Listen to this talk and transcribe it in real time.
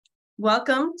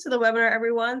Welcome to the webinar,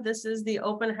 everyone. This is the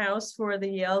open house for the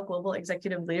Yale Global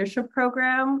Executive Leadership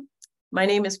Program. My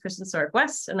name is Kristen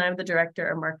Sorek-West, and I'm the Director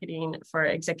of Marketing for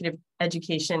Executive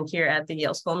Education here at the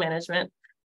Yale School of Management.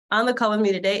 On the call with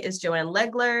me today is Joanne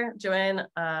Legler. Joanne,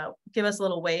 give us a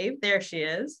little wave. There she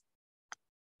is.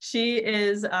 She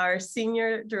is our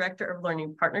Senior Director of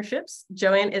Learning Partnerships.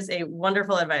 Joanne is a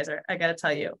wonderful advisor, I gotta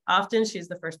tell you. Often she's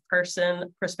the first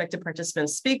person prospective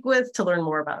participants speak with to learn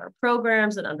more about our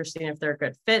programs and understand if they're a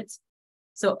good fit.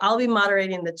 So I'll be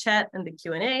moderating the chat and the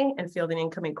Q&A and fielding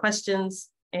incoming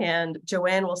questions. And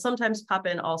Joanne will sometimes pop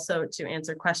in also to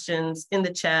answer questions in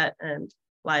the chat and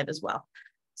live as well.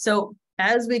 So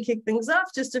as we kick things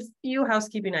off, just a few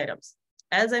housekeeping items.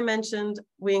 As I mentioned,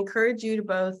 we encourage you to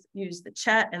both use the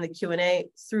chat and the Q&A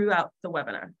throughout the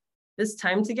webinar. This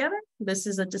time together, this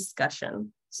is a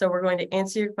discussion. So we're going to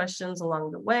answer your questions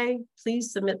along the way.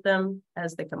 Please submit them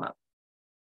as they come up.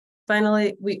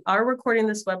 Finally, we are recording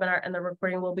this webinar and the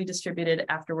recording will be distributed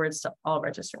afterwards to all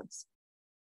registrants.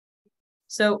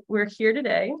 So we're here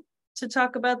today to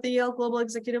talk about the Yale Global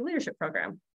Executive Leadership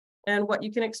Program and what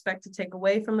you can expect to take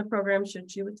away from the program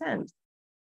should you attend.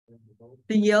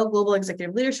 The Yale Global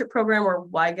Executive Leadership Program, or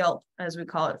YGELP, as we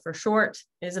call it for short,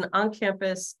 is an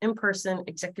on-campus, in-person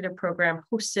executive program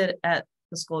hosted at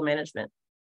the School of Management.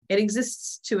 It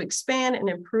exists to expand and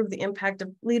improve the impact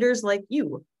of leaders like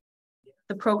you.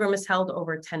 The program is held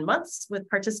over 10 months, with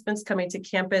participants coming to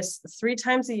campus 3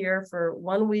 times a year for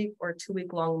 1 week or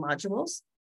 2-week-long modules.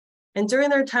 And during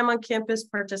their time on campus,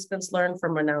 participants learn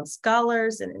from renowned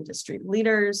scholars and industry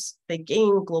leaders. They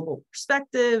gain global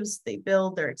perspectives, they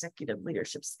build their executive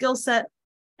leadership skill set,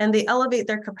 and they elevate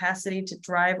their capacity to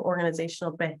drive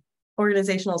organizational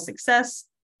success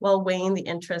while weighing the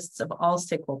interests of all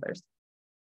stakeholders.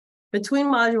 Between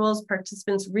modules,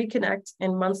 participants reconnect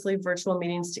in monthly virtual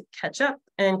meetings to catch up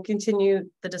and continue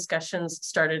the discussions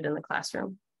started in the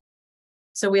classroom.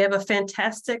 So we have a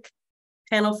fantastic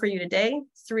panel for you today.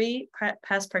 3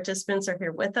 past participants are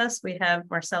here with us. We have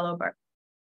Marcelo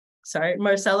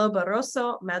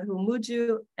Barroso, Madhu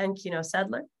Muju, and Kino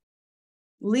Sadler.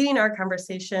 Leading our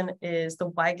conversation is the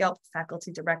YGELP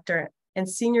Faculty Director and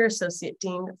Senior Associate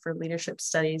Dean for Leadership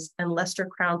Studies and Lester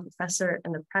Crown Professor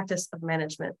in the Practice of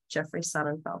Management, Jeff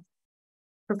Sonnenfeld.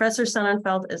 Professor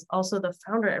Sonnenfeld is also the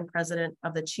founder and president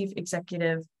of the Chief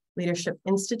Executive Leadership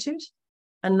Institute,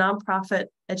 a nonprofit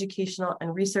educational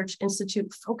and research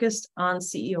institute focused on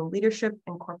CEO leadership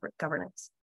and corporate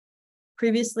governance.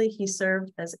 Previously, he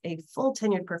served as a full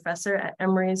tenured professor at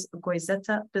Emory's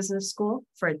Goizueta Business School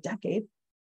for a decade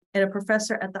and a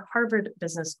professor at the Harvard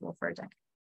Business School for a decade.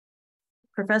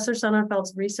 Professor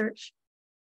Sonnenfeld's research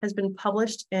has been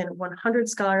published in 100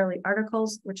 scholarly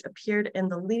articles, which appeared in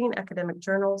the leading academic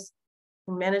journals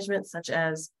in management, such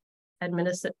as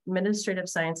Administrative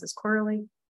Sciences Quarterly,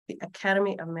 the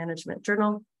Academy of Management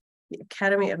Journal, the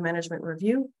Academy of Management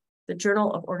Review, the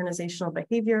Journal of Organizational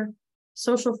Behavior,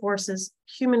 Social Forces,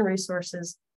 Human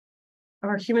Resources,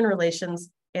 or Human Relations,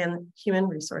 and Human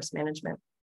Resource Management.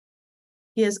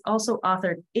 He has also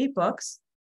authored 8 books,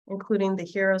 including The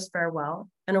Hero's Farewell,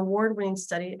 an award-winning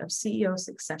study of CEO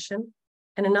succession,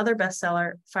 and another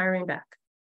bestseller, Firing Back,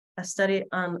 a study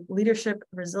on leadership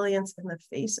resilience in the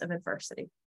face of adversity.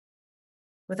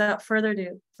 Without further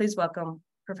ado, please welcome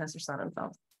Professor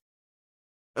Sonnenfeld.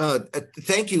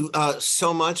 Thank you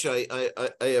so much. I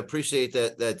appreciate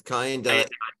that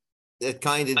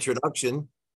kind introduction.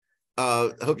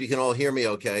 I hope you can all hear me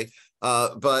okay.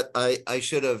 But I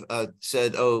should have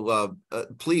said,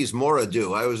 please, more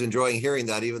ado. I was enjoying hearing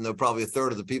that, even though probably a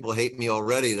third of the people hate me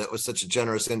already. That was such a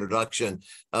generous introduction.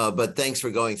 But thanks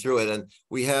for going through it. And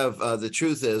we have, the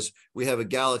truth is, we have a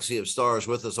galaxy of stars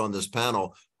with us on this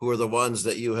panel, who are the ones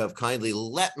that you have kindly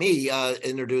let me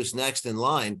introduce next in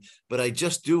line. But I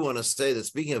just do want to say that,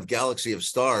 speaking of galaxy of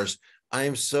stars, I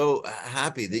am so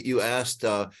happy that you asked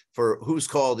for who's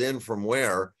called in from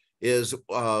where. Is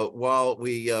while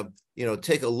we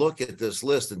take a look at this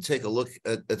list and take a look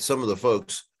at some of the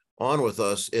folks on with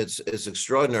us, it's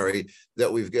extraordinary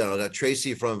that we've got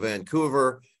Tracy from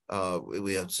Vancouver.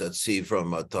 We have Steve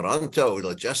from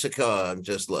Toronto, Jessica, and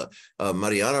just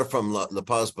Mariana from La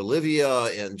Paz, Bolivia,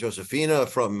 and Josefina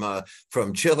from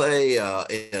Chile,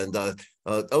 and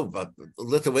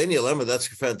Lithuania. Lemma, that's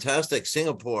fantastic.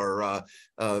 Singapore.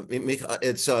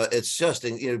 It's just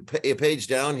a page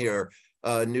down here.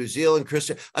 New Zealand,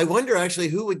 Christian. I wonder actually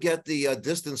who would get the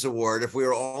distance award if we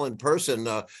were all in person.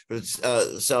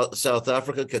 South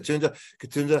Africa,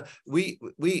 Katunda.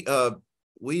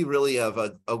 we really have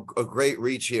a great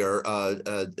reach here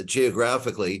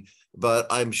geographically, but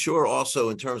I'm sure also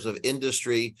in terms of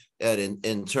industry and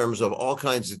in terms of all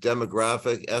kinds of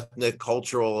demographic, ethnic,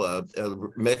 cultural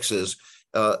mixes.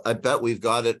 I bet we've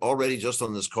got it already just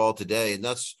on this call today. And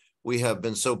that's we have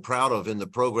been so proud of in the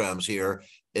programs here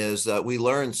is that we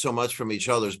learn so much from each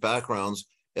other's backgrounds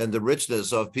and the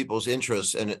richness of people's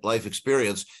interests and life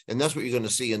experience. And that's what you're going to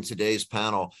see in today's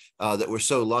panel that we're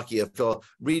so lucky. I'll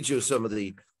read you some of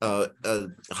the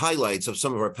highlights of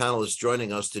some of our panelists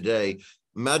joining us today.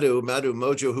 Madhu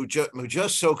Mojo, who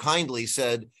just so kindly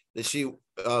said that she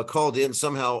called in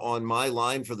somehow on my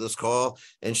line for this call,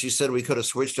 and she said we could have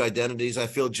switched identities. I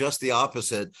feel just the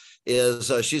opposite.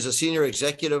 She's a senior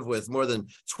executive with more than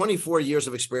 24 years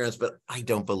of experience, but I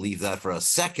don't believe that for a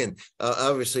second.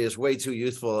 Obviously, it's way too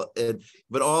youthful.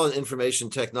 But all in information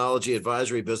technology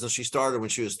advisory business. She started when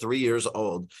she was 3 years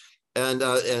old. And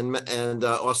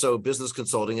also business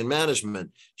consulting and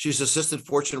management. She's assisted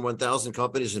Fortune 1000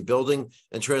 companies in building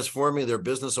and transforming their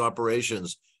business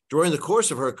operations. During the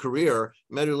course of her career,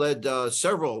 Madhu led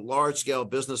several large-scale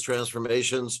business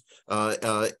transformations,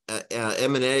 M&A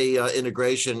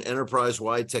integration,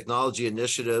 enterprise-wide technology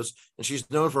initiatives, and she's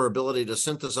known for her ability to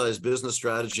synthesize business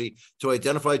strategy to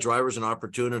identify drivers and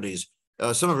opportunities.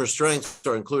 Some of her strengths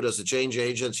include as a change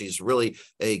agent. She's really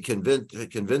a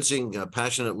convincing,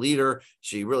 passionate leader.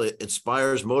 She really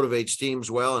inspires, motivates teams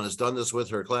well, and has done this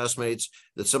with her classmates,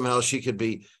 that somehow she could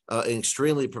be an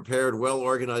extremely prepared,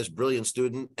 well-organized, brilliant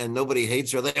student, and nobody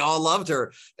hates her. They all loved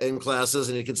her in classes,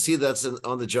 and you can see that's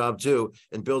on the job, too,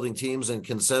 in building teams and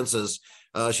consensus.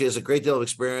 She has a great deal of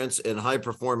experience in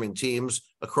high-performing teams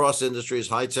across industries,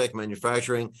 high-tech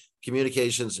manufacturing,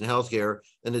 communications, and healthcare,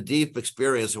 and a deep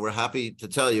experience, and we're happy to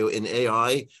tell you, in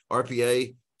AI,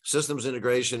 RPA, systems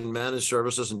integration, managed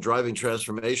services, and driving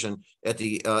transformation at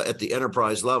the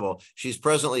enterprise level. She's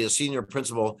presently a senior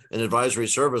principal in advisory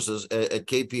services at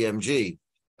KPMG.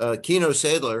 Kino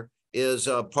Sadler is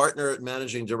a partner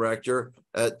managing director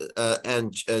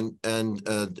and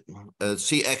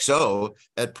CXO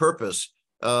at Purpose.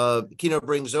 Kino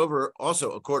brings over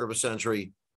also a quarter of a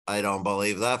century. I don't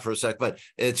believe that for a sec, but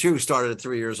it too started at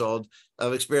 3 years old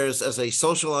of experience as a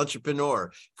social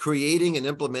entrepreneur, creating and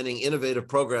implementing innovative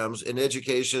programs in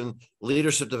education,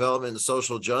 leadership development, and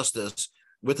social justice,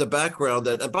 with a background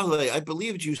that, and by the way, I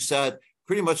believed you sat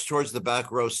pretty much towards the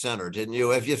back row center, didn't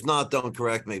you? If not, don't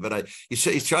correct me, but you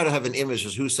try to have an image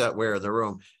of who sat where in the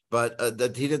room, but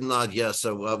that he didn't nod yes,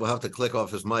 so we'll have to click off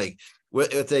his mic.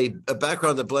 With a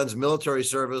background that blends military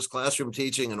service, classroom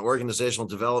teaching, and organizational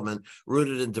development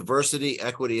rooted in diversity,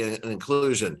 equity, and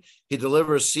inclusion. He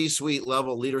delivers C-suite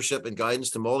level leadership and guidance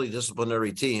to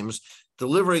multidisciplinary teams,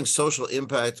 delivering social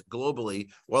impact globally,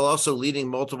 while also leading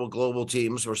multiple global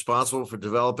teams responsible for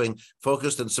developing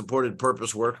focused and supported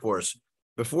purpose workforce.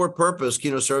 Before Purpose,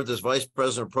 Kino served as vice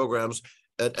president of programs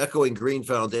at Echoing Green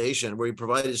Foundation, where he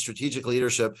provided strategic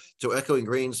leadership to Echoing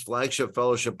Green's flagship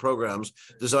fellowship programs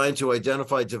designed to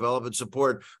identify, develop, and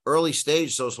support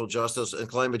early-stage social justice and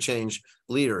climate change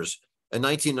leaders. In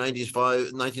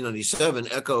 1997,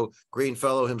 Echo Green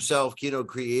Fellow himself, Kino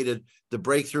created the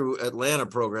Breakthrough Atlanta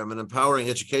program, an empowering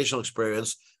educational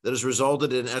experience that has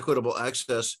resulted in equitable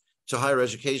access to higher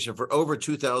education for over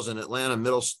 2,000 Atlanta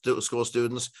middle school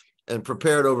students, and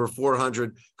prepared over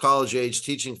 400 college-age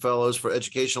teaching fellows for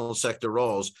educational sector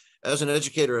roles. As an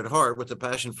educator at heart with a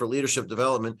passion for leadership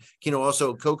development, Kino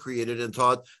also co-created and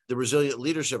taught the Resilient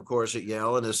Leadership course at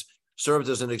Yale, and has served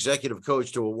as an executive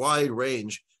coach to a wide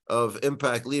range of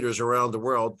impact leaders around the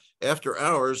world. After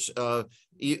hours,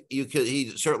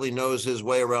 he certainly knows his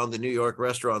way around the New York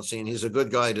restaurant scene. He's a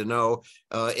good guy to know.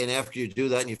 And after you do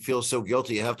that and you feel so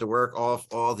guilty, you have to work off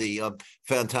all the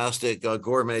fantastic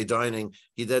gourmet dining.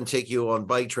 He then take you on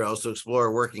bike trails to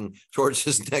explore, working towards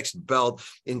his next belt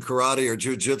in karate or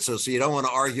jujitsu. So you don't want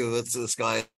to argue with this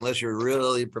guy unless you're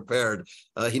really prepared.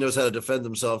 He knows how to defend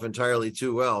himself entirely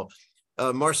too well.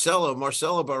 Marcelo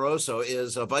Barroso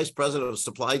is a vice president of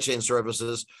supply chain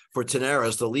services for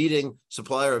Tenaris, the leading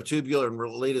supplier of tubular and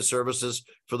related services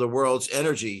for the world's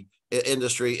energy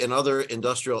industry and other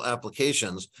industrial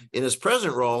applications. In his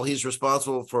present role, he's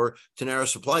responsible for Tenaris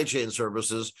supply chain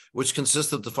services, which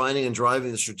consists of defining and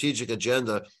driving the strategic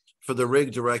agenda for the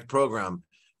Rig Direct program.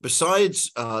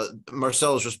 Besides,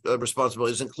 Marcelo's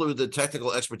responsibilities include the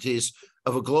technical expertise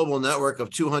of a global network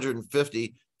of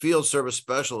 250 field service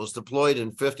specialists deployed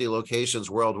in 50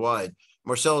 locations worldwide.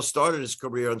 Marcelo started his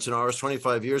career in Tenaris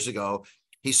 25 years ago.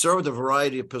 He served a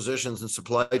variety of positions in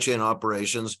supply chain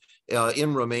operations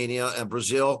in Romania and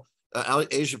Brazil,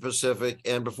 Asia Pacific,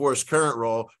 and before his current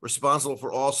role, responsible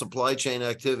for all supply chain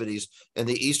activities in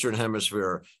the Eastern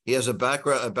Hemisphere. He has a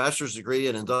bachelor's degree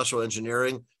in industrial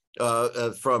engineering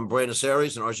from Buenos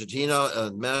Aires in Argentina,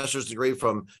 a master's degree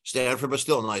from Stanford, but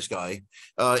still a nice guy,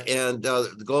 and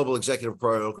the Global Executive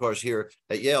Program, of course, here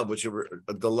at Yale, which we're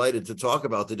delighted to talk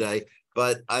about today.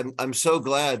 But I'm so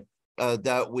glad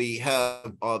that we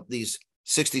have these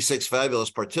 66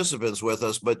 fabulous participants with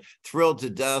us, but thrilled to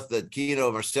death that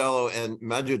Kino, Marcelo, and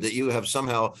Madhu, that you have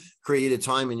somehow created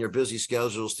time in your busy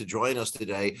schedules to join us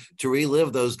today to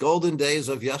relive those golden days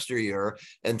of yesteryear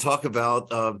and talk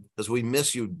about, as we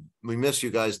miss you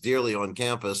guys dearly on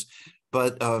campus.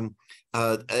 But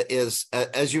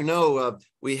as you know,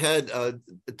 we had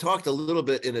talked a little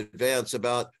bit in advance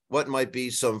about what might be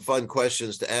some fun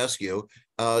questions to ask you.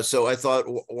 So I thought,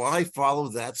 why follow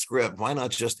that script? Why not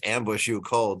just ambush you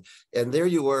cold? And there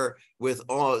you were with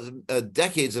all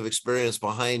decades of experience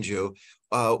behind you.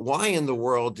 Why in the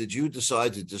world did you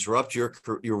decide to disrupt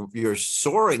your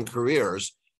soaring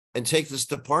careers and take this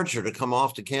departure to come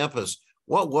off to campus?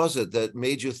 What was it that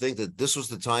made you think that this was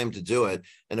the time to do it?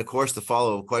 And of course, the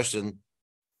follow-up question,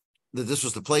 that this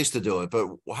was the place to do it. But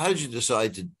how did you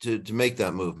decide to make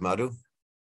that move, Madhu?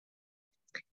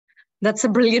 That's a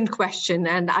brilliant question,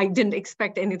 and I didn't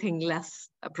expect anything less,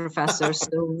 Professor, so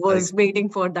was waiting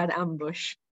for that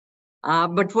ambush.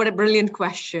 But what a brilliant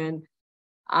question.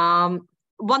 One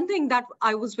thing that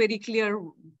I was very clear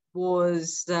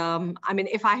was, I mean,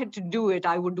 if I had to do it,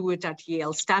 I would do it at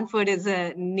Yale. Stanford is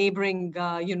a neighboring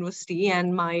university,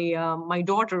 and my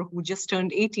daughter, who just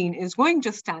turned 18, is going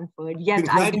to Stanford,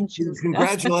 yet I didn't choose.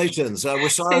 Congratulations. We're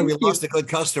sorry we lost a good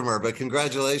customer, but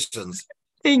congratulations.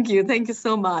 Thank you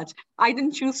so much. I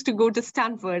didn't choose to go to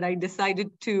Stanford. I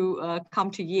decided to come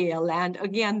to Yale. And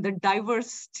again, the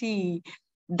diversity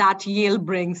that Yale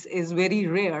brings is very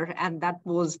rare. And that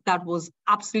was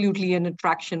absolutely an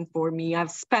attraction for me.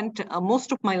 I've spent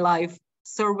most of my life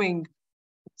serving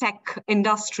tech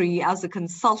industry as a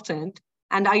consultant,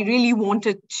 and I really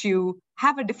wanted to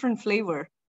have a different flavor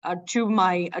to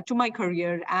my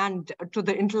career and to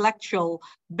the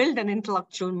build an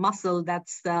intellectual muscle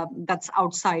that's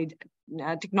outside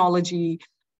technology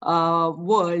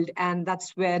world, and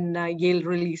that's when Yale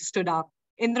really stood up.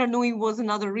 Indra Nui was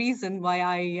another reason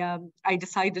why I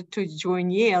decided to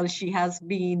join Yale.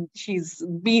 She's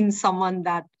been someone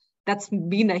that's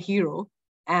been a hero,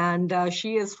 and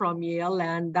she is from Yale,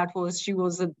 and she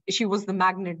was the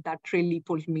magnet that really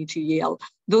pulled me to Yale.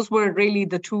 Those were really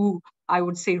the two, I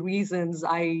would say, reasons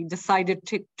I decided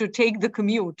to take the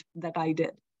commute that I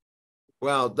did.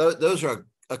 Wow, those are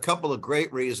a couple of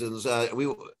great reasons.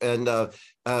 We're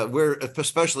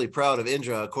especially proud of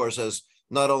Indra, of course, as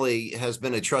not only has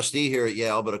been a trustee here at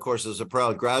Yale, but of course is a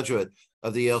proud graduate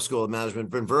of the Yale School of Management,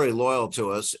 been very loyal to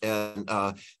us. And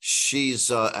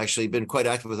she's actually been quite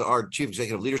active with our Chief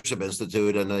Executive Leadership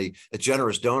Institute and a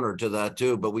generous donor to that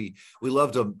too. But we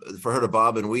love for her to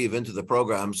bob and weave into the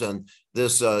programs. And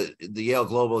this, the Yale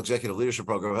Global Executive Leadership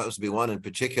Program happens to be one in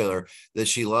particular that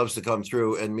she loves to come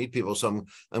through and meet people. So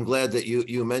I'm glad that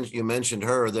you mentioned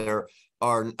her there.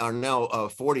 Are now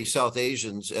 40 South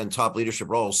Asians and top leadership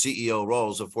roles, CEO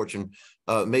roles of Fortune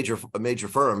major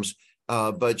firms.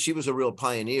 But she was a real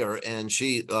pioneer, and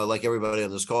she, like everybody on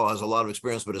this call, has a lot of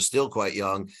experience, but is still quite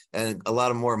young, and a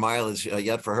lot of more mileage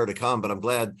yet for her to come. But I'm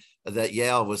glad that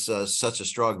Yale was such a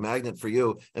strong magnet for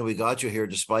you, and we got you here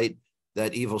despite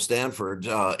that evil Stanford.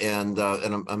 I'm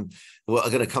going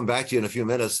to come back to you in a few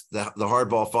minutes. The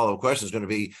hardball follow-up question is going to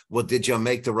be, well, did you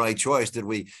make the right choice? Did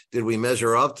we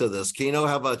measure up to this? Kino,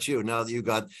 how about you? Now that you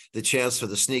got the chance for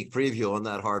the sneak preview on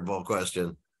that hardball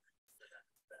question.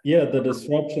 Yeah, the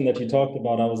disruption that you talked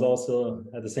about, I was also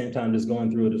at the same time just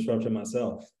going through a disruption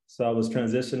myself. So I was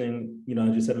transitioning,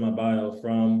 as you said in my bio,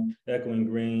 from Echoing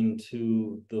Green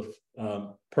to the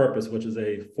Purpose, which is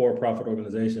a for-profit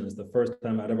organization. It's the first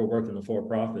time I'd ever worked in a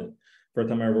for-profit, first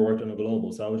time I ever worked in a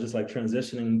global. So I was just like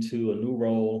transitioning to a new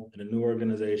role in a new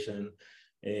organization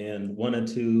and wanted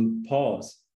to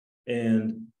pause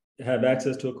and have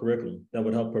access to a curriculum that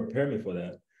would help prepare me for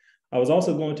that. I was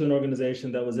also going to an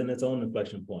organization that was in its own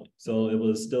inflection point. So it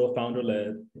was still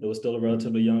founder-led. It was still a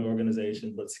relatively young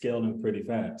organization, but scaling pretty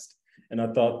fast. And I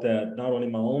thought that not only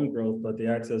my own growth, but the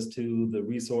access to the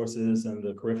resources and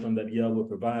the curriculum that Yale would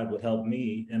provide would help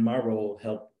me in my role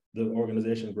help the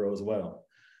organization grow as well.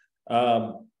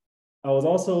 I was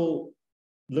also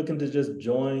looking to just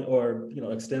join or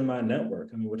extend my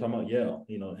network. I mean, we're talking about Yale,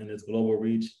 and its global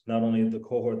reach, not only the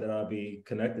cohort that I'll be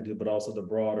connected to, but also the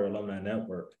broader alumni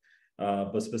network.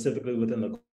 But specifically within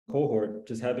the cohort,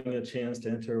 just having a chance to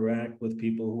interact with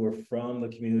people who are from the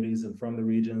communities and from the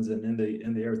regions and in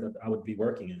the areas that I would be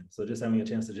working in. So just having a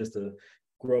chance to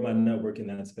grow my network in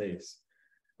that space.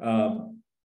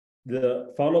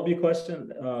 The follow-up your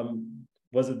question,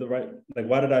 was it the right, like,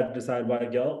 why did I decide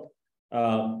YGELP?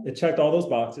 It checked all those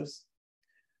boxes,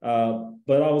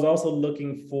 but I was also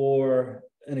looking for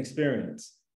an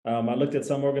experience. I looked at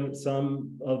some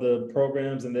of the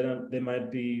programs, and they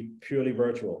might be purely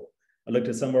virtual. I looked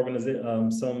at some programs,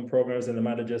 and it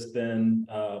might have just been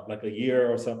like a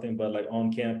year or something, but like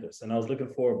on campus. And I was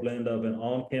looking for a blend of an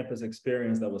on-campus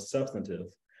experience that was substantive,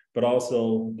 but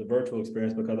also the virtual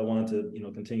experience, because I wanted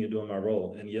to, continue doing my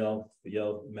role. And Yale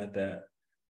met that.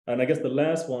 And I guess the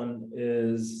last one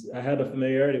is I had a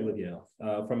familiarity with Yale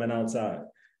from an outside.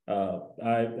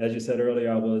 As you said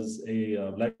earlier, I was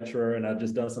a lecturer, and I'd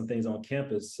just done some things on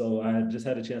campus. So I just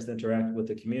had a chance to interact with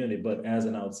the community, but as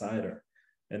an outsider,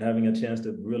 and having a chance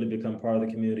to really become part of the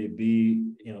community, be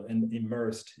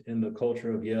immersed in the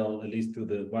culture of Yale, at least through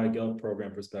the YGELP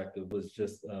program perspective, was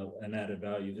just an added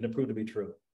value, and it proved to be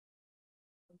true.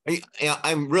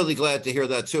 I'm really glad to hear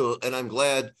that too, and I'm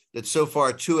glad that so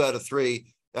far 2 out of 3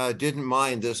 didn't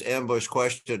mind this ambush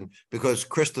question, because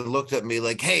Kristen looked at me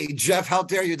like, hey, Jeff, how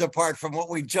dare you depart from what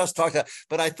we just talked about?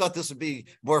 But I thought this would be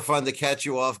more fun to catch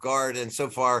you off guard. And so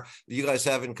far, you guys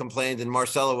haven't complained. And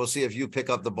Marcella, we'll see if you pick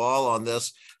up the ball on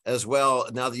this as well,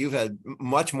 now that you've had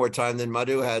much more time than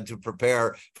Madhu had to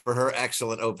prepare for her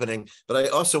excellent opening. But I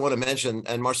also want to mention,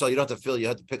 and Marcella, you don't have to feel you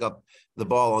have to pick up the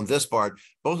ball on this part.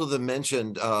 Both of them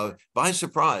mentioned by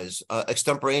surprise,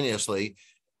 extemporaneously,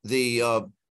 the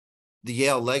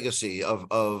Yale legacy of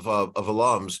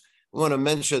alums. I want to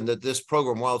mention that this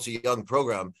program, while it's a young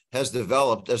program, has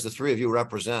developed, as the 3 of you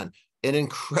represent, an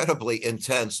incredibly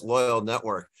intense, loyal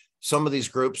network. Some of these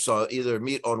groups either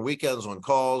meet on weekends, on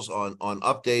calls, on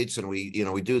updates, and we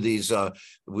do these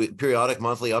periodic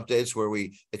monthly updates where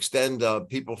we extend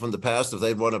people from the past if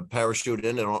they want to parachute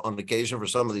in, and on occasion for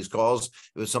some of these calls,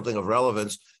 it was something of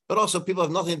relevance. But also people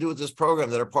have nothing to do with this program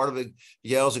that are part of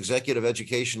Yale's executive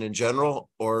education in general,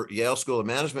 or Yale School of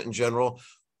Management in general,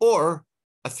 or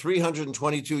a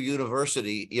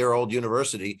 322-year-old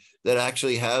university that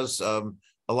actually has a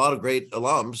lot of great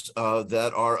alums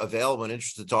that are available and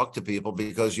interested to talk to people,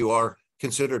 because you are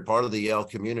considered part of the Yale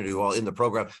community while in the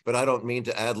program. But I don't mean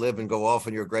to ad lib and go off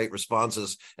on your great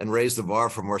responses and raise the bar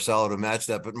for Marcelo to match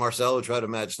that, but Marcelo, try to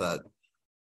match that.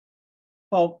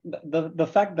 Well, the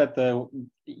fact that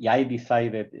I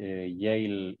decided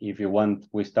Yale, if you want,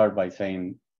 we start by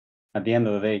saying, at the end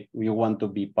of the day, you want to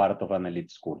be part of an elite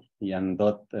school. And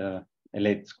that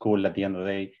elite school, at the end of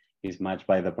the day, is matched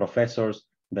by the professors,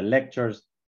 the lectures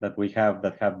that we have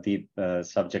that have deep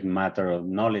subject matter of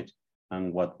knowledge,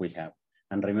 and what we have.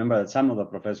 And remember that some of the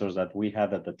professors that we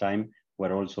had at the time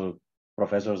were also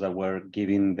professors that were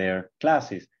giving their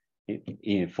classes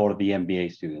for the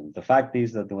MBA students. The fact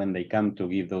is that when they come to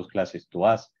give those classes to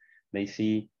us, they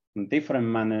see different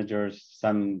managers,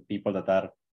 some people that are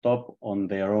top on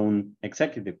their own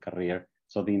executive career.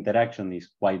 So the interaction is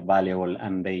quite valuable,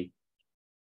 and they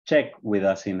check with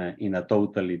us in a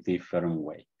totally different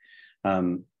way.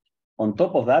 On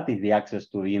top of that is the access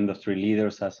to the industry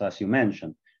leaders, as you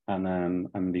mentioned.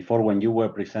 And before, when you were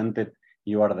presented,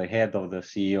 you are the head of the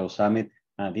CEO Summit.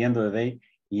 At the end of the day,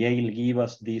 Yale give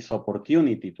us this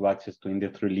opportunity to access to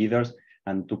industry leaders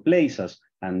and to place us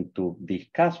and to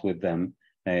discuss with them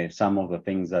some of the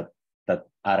things that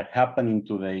are happening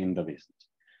today in the business.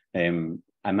 And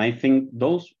I think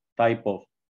those type of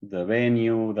the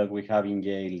venue that we have in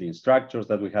Yale, the structures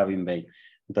that we have in Yale,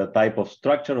 the type of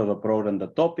structure of the program, the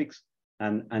topics,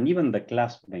 and even the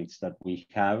classmates that we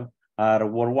have are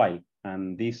worthwhile.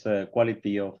 And this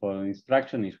quality of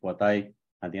instruction is what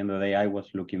at the end of the day, I was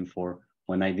looking for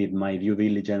when I did my due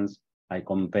diligence. I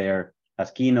compare,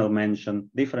 as Kino mentioned,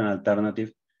 different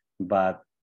alternatives, but at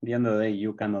the end of the day,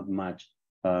 you cannot match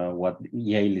what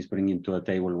Yale is bringing to the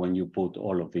table when you put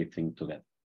all of these things together.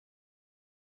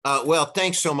 Well,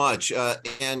 thanks so much. I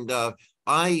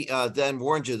then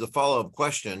warned you the follow-up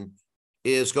question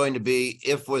is going to be,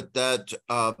 if with that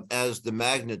as the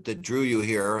magnet that drew you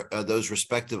here, those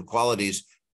respective qualities,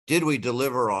 did we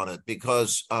deliver on it?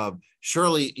 Because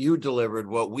surely you delivered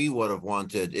what we would have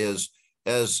wanted, is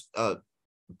as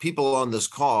people on this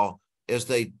call, as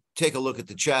they take a look at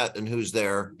the chat and who's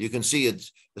there, you can see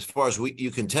it's, as far as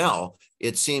you can tell,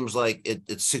 it seems like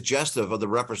it's suggestive of the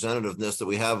representativeness that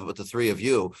we have with the 3 of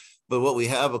you. But what we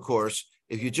have, of course,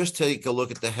 if you just take a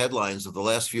look at the headlines of the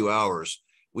last few hours,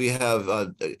 we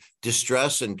have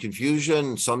distress and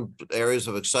confusion, some areas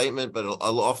of excitement, but an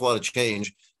awful lot of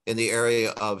change in the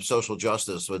area of social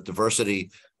justice with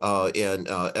diversity and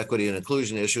equity and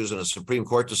inclusion issues and a Supreme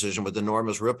Court decision with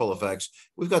enormous ripple effects.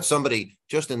 We've got somebody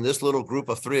just in this little group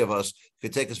of three of us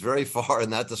could take us very far in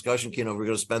that discussion. Kino, we're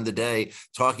going to spend the day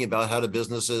talking about how do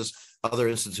businesses, other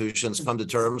institutions come to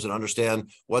terms and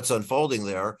understand what's unfolding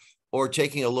there, or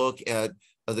taking a look at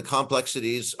the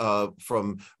complexities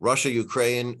from Russia,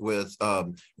 Ukraine, with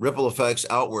ripple effects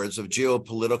outwards of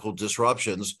geopolitical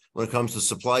disruptions when it comes to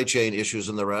supply chain issues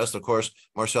and the rest. Of course,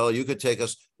 Marcelo, you could take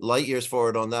us light years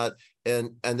forward on that.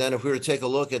 And then if we were to take a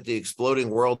look at the exploding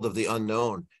world of the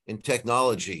unknown in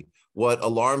technology, what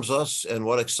alarms us and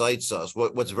what excites us,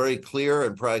 what's very clear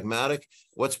and pragmatic,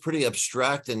 what's pretty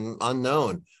abstract and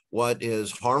unknown, what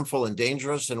is harmful and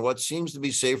dangerous, and what seems to be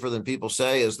safer than people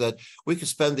say, is that we could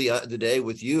spend the day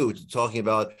with you talking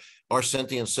about our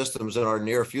sentient systems in our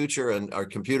near future, and our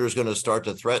computer is going to start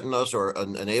to threaten us or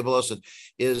enable us.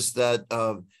 Is that,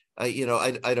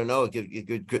 I don't know, give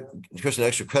Kristen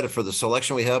extra credit for the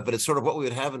selection we have, but it's sort of what we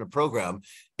would have in a program,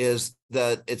 is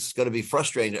that it's going to be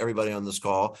frustrating to everybody on this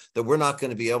call that we're not going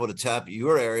to be able to tap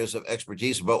your areas of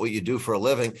expertise about what you do for a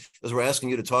living, because we're asking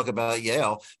you to talk about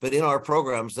Yale. But in our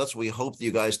programs, that's what we hope that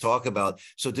you guys talk about.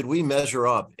 So did we measure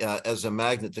up as a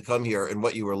magnet to come here and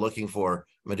what you were looking for,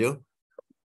 Madhu?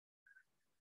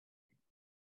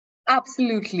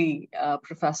 Absolutely,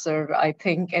 Professor. I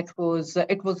think it was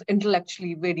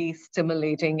intellectually very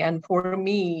stimulating, and for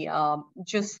me,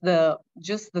 just the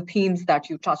themes that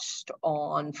you touched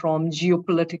on, from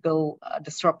geopolitical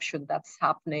disruption that's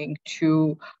happening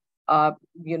to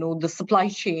the supply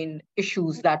chain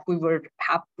issues that we were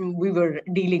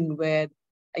dealing with.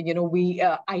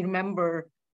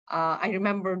 I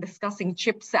remember discussing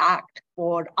CHIPS Act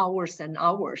for hours and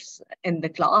hours in the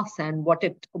class, and what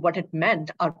it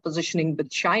meant, our positioning with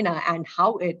China, and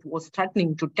how it was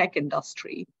threatening to tech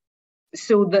industry.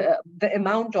 So the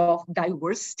amount of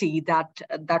diversity that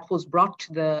was brought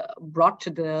to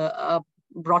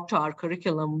our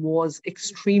curriculum was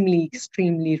extremely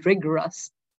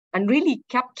rigorous, and really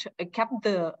kept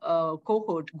the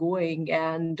cohort going,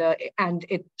 and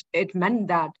it meant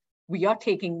that we are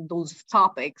taking those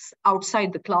topics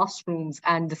outside the classrooms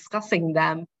and discussing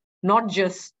them, not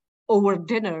just over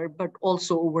dinner, but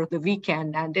also over the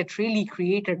weekend. And it really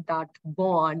created that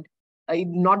bond,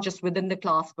 not just within the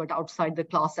class, but outside the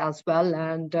class as well.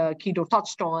 And Kido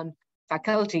touched on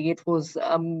faculty. It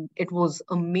was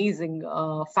amazing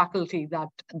faculty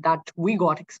that we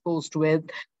got exposed with,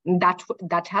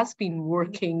 that has been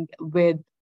working with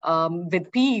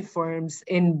PE firms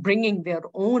in bringing their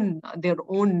own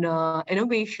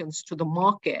innovations to the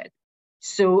market.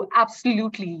 So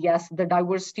absolutely, yes, the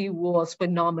diversity was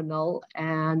phenomenal,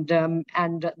 and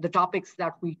the topics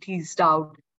that we teased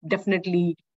out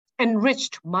definitely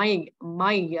enriched my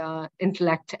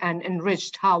intellect, and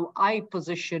enriched how I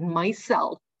position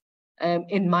myself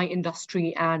in my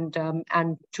industry, and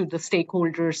to the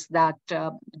stakeholders that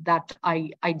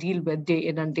I deal with day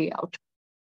in and day out.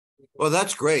 Well,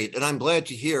 that's great. And I'm glad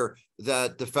to hear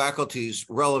that the faculty's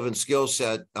relevant skill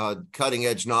set, cutting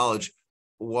edge knowledge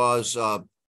was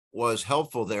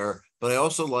helpful there. But I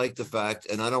also like the fact,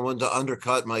 and I don't want to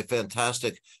undercut my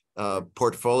fantastic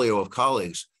portfolio of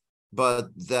colleagues, but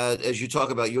that as you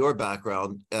talk about your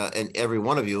background, and every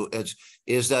one of you,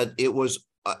 is that it was,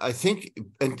 I think,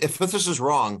 and if this is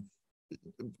wrong,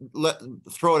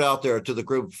 throw it out there to the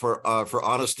group for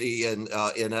honesty and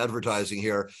in advertising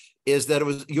here, is that it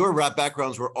was your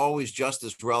backgrounds were always just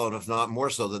as relevant, if not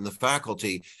more so, than the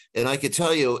faculty. And I could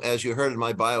tell you, as you heard in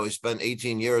my bio, I spent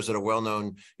 18 years at a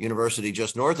well-known university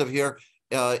just north of here,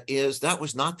 is that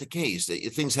was not the case.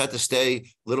 Things had to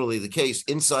stay literally the case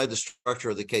inside the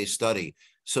structure of the case study,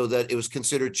 so that it was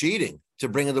considered cheating to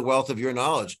bring in the wealth of your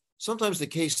knowledge. Sometimes the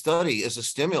case study is a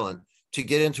stimulant to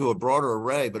get into a broader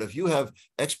array. But if you have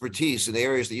expertise in the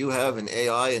areas that you have in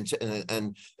AI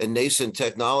and nascent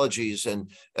technologies,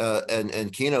 and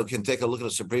Kino can take a look at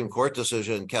a Supreme Court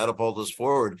decision and catapult us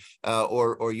forward,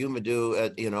 or you, Madhu,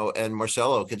 and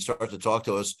Marcelo can start to talk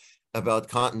to us about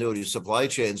continuity of supply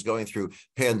chains going through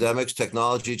pandemics,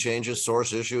 technology changes,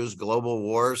 source issues, global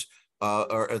wars,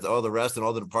 or all the rest, and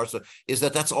all the parts of, is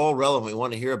that's all relevant. We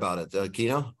want to hear about it.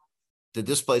 Kino? Did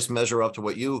this place measure up to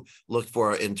what you looked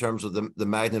for in terms of the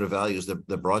magnet of values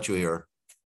that brought you here?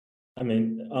 I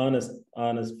mean, honest,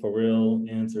 for real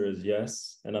answer is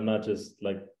yes. And I'm not just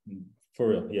like, for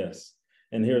real, yes.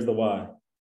 And here's the why.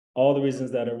 All the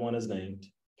reasons that everyone has named,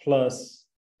 plus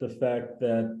the fact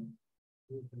that,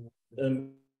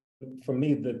 for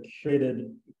me, the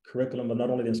curated curriculum of not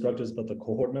only the instructors, but the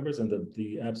cohort members, and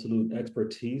the absolute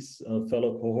expertise of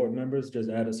fellow cohort members just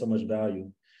added so much value.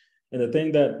 And the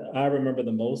thing that I remember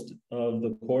the most of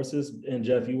the courses, and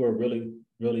Jeff, you were really,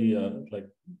 really like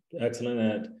excellent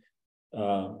at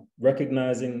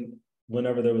recognizing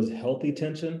whenever there was healthy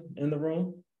tension in the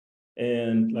room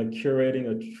and like curating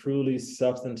a truly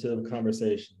substantive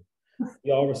conversation.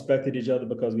 We all respected each other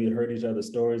because we had heard each other's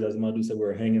stories. As Madhu said, we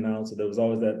were hanging out. So there was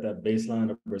always that baseline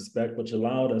of respect, which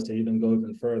allowed us to even go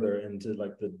even further into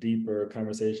like the deeper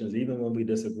conversations, even when we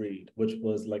disagreed, which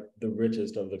was like the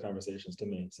richest of the conversations to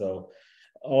me. So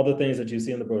all the things that you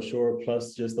see in the brochure,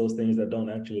 plus just those things that don't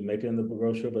actually make it in the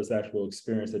brochure, but it's the actual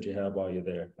experience that you have while you're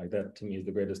there. Like that to me is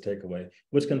the greatest takeaway,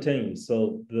 which continues.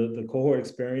 So the cohort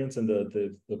experience and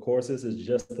the courses is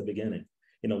just the beginning.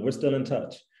 You know, we're still in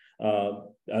touch.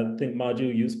 I think Maju,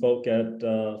 you spoke at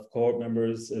cohort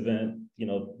members event, you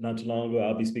know, not too long ago.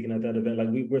 I'll be speaking at that event. Like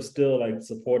we're still like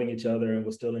supporting each other and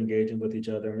we're still engaging with each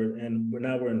other. And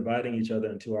we're inviting each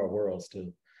other into our worlds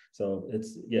too. So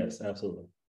it's, yes, absolutely.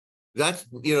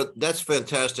 That's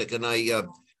fantastic. And I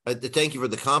thank you for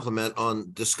the compliment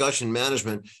on discussion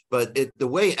management, but the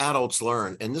way adults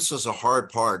learn, and this is a hard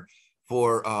part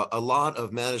for a lot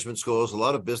of management schools, a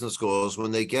lot of business schools,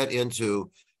 when they get into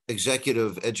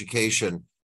executive education,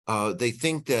 they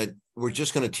think that we're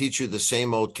just going to teach you the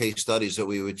same old case studies that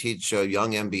we would teach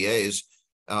young MBAs,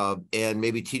 and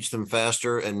maybe teach them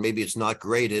faster, and maybe it's not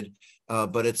graded,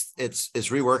 but it's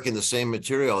reworking the same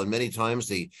material. And many times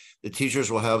the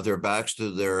teachers will have their backs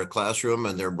to their classroom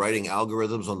and they're writing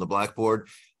algorithms on the blackboard.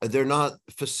 They're not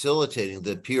facilitating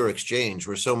the peer exchange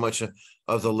where so much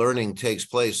of the learning takes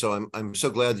place. So I'm so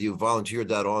glad that you volunteered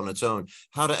that on its own.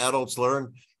 How do adults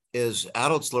learn? Is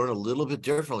adults learn a little bit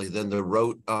differently than the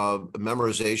rote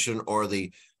memorization or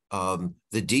the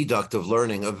deductive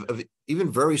learning of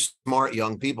even very smart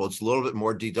young people. It's a little bit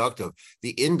more deductive.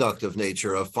 The inductive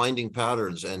nature of finding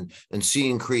patterns and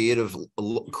seeing creative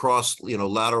cross,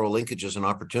 lateral linkages and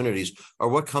opportunities are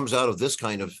what comes out of this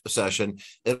kind of session.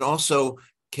 And also,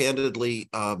 candidly,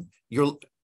 you're,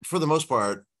 for the most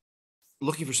part,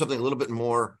 looking for something a little bit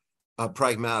more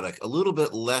pragmatic, a little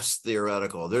bit less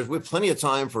theoretical. We have plenty of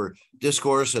time for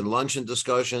discourse and luncheon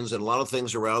discussions and a lot of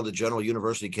things around the general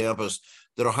university campus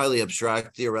that are highly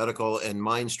abstract, theoretical, and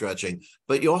mind-stretching.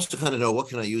 But you also kind of know, what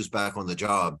can I use back on the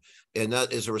job? And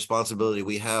that is a responsibility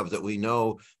we have, that we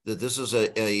know that this is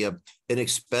an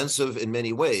expensive in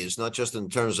many ways, not just in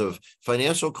terms of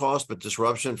financial cost, but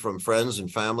disruption from friends and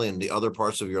family and the other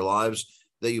parts of your lives,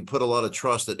 that you put a lot of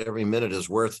trust that every minute is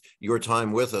worth your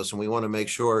time with us. And we want to make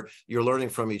sure you're learning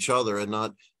from each other and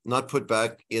not put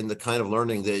back in the kind of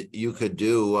learning that you could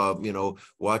do,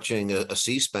 watching a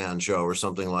C-SPAN show or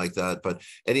something like that. But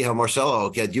anyhow,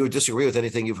 Marcelo, do you disagree with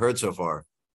anything you've heard so far?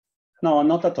 No,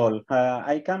 not at all.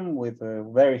 I come with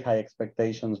very high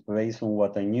expectations based on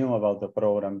what I knew about the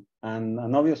program, and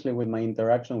obviously with my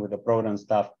interaction with the program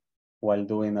staff while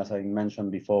doing, as I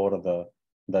mentioned before,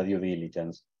 the due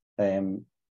diligence.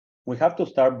 We have to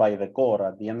start by the core.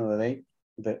 At the end of the day,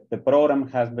 the program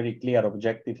has very clear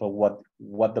objectives of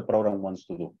what the program wants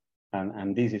to do.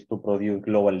 And this is to produce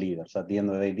global leaders. At the end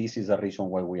of the day, this is the reason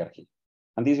why we are here.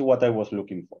 And this is what I was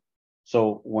looking for.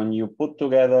 So when you put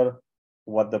together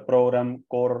what the program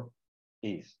core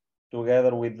is,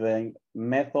 together with the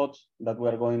methods that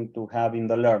we're going to have in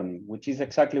the learning, which is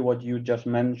exactly what you just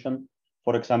mentioned,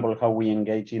 for example, how we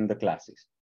engage in the classes,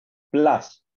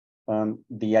 plus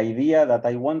the idea that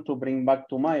I want to bring back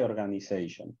to my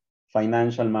organization,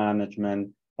 financial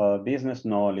management, business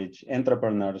knowledge,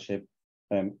 entrepreneurship,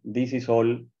 this is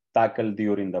all tackled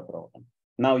during the program.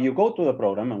 Now you go to the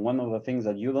program, and one of the things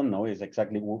that you don't know is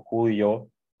exactly who your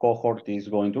cohort is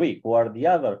going to be, who are the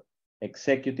other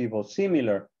executive or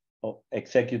similar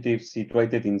executives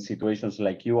situated in situations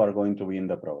like you are going to be in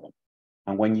the program.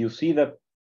 And when you see that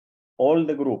all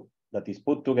the group that is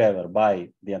put together by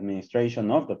the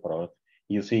administration of the product,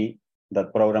 you see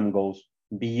that program goes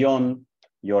beyond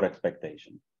your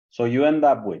expectation. So you end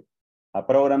up with a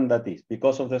program that is,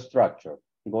 because of the structure,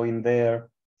 going there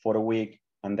for a week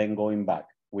and then going back,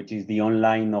 which is the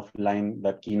online, offline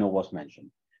that Kino was mentioned,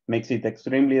 makes it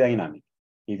extremely dynamic.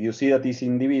 If you see that it's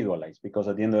individualized, because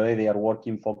at the end of the day, they are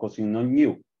working, focusing on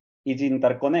you. It's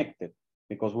interconnected,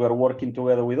 because we are working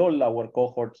together with all our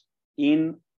cohorts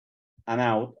in and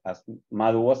out, as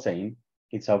Madhu was saying.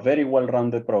 It's a very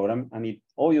well-rounded program, and it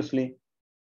obviously,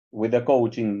 with the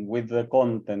coaching, with the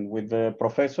content, with the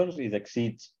professors, it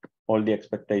exceeds all the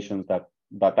expectations that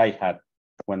I had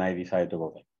when I decided to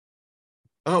go there.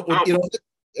 Oh, well,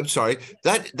 I'm sorry.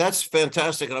 That's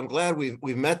fantastic, and I'm glad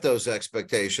we've met those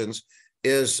expectations.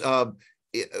 Here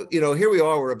we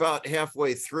are. We're about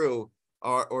halfway through,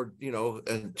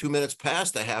 and 2 minutes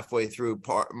past the halfway through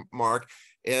mark.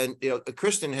 And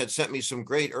Kristen had sent me some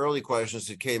great early questions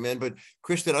that came in, but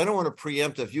Kristen, I don't want to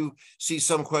preempt if you see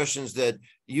some questions that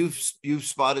you've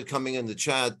spotted coming in the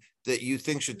chat that you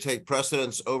think should take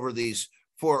precedence over these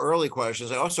 4 early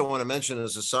questions. I also want to mention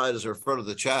as a side, as I refer to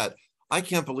the chat, I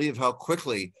can't believe how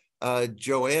quickly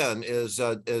Joanne is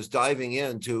diving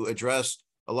in to address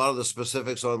a lot of the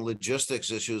specifics on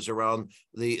logistics issues around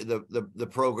the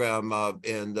program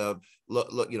and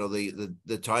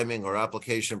the timing or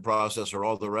application process or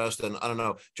all the rest. And I don't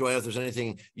know, Joanne, if there's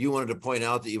anything you wanted to point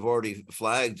out that you've already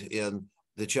flagged in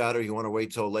the chat, or you want to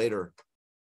wait till later?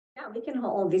 Yeah, we can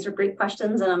hold. These are great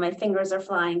questions, and my fingers are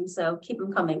flying, so keep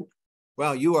them coming.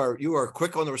 Wow, you are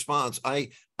quick on the response.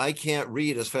 I can't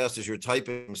read as fast as you're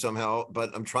typing somehow,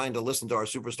 but I'm trying to listen to our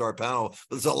superstar panel.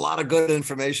 There's a lot of good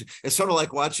information. It's sort of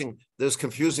like watching those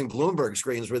confusing Bloomberg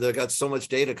screens where they've got so much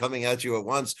data coming at you at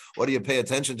once. What do you pay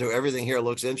attention to? Everything here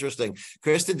looks interesting.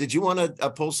 Kristen, did you want to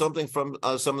pull something from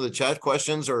some of the chat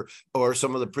questions or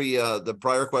some of the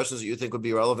prior questions that you think would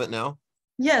be relevant now?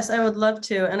 Yes, I would love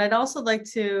to. And I'd also like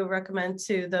to recommend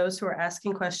to those who are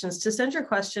asking questions to send your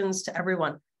questions to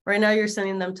everyone. Right now, you're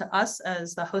sending them to us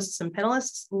as the hosts and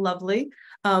panelists. Lovely.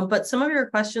 But some of your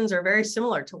questions are very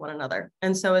similar to one another.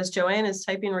 And so as Joanne is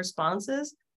typing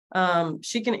responses,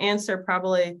 she can answer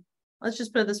probably, let's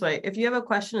just put it this way. If you have a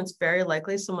question, it's very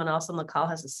likely someone else on the call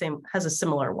has a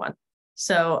similar one.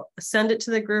 So send it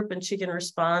to the group and she can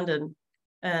respond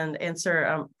and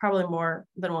answer probably more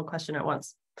than one question at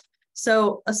once.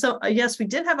 So yes, we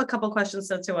did have a couple questions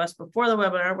sent to us before the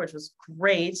webinar, which was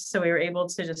great. So we were able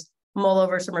to just mull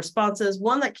over some responses.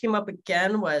 One that came up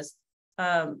again was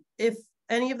if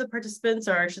any of the participants,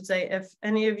 or I should say, if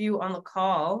any of you on the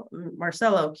call,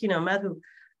 Marcelo, Kino, Madhu,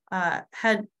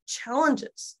 had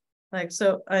challenges,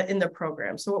 in the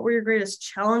program. So what were your greatest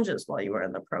challenges while you were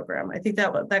in the program? I think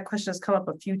that question has come up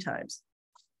a few times.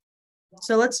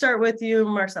 So let's start with you,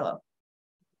 Marcelo.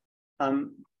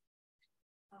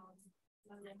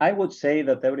 I would say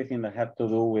that everything that had to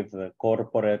do with the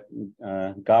corporate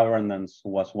governance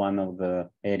was one of the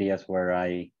areas where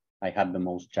I had the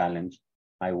most challenge.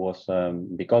 I was,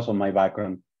 because of my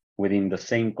background, within the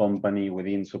same company,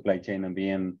 within supply chain and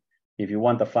being, if you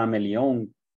want a family-owned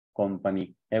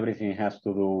company, everything has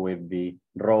to do with the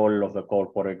role of the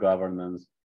corporate governance,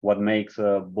 what makes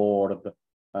a board.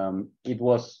 It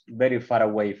was very far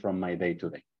away from my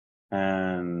day-to-day.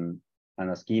 And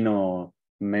as Kino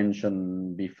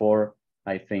mentioned before,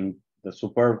 I think the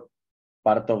superb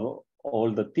part of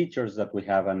all the teachers that we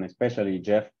have, and especially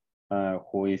Jeff,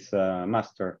 who is a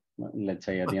master, let's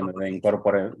say at the end of the day, in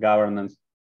corporate governance,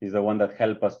 is the one that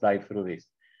helped us dive through this.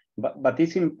 But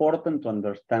it's important to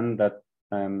understand that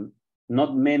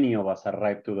not many of us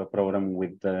arrive to the program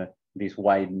with this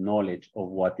wide knowledge of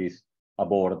what is a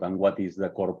board and what is the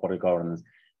corporate governance.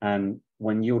 And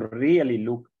when you really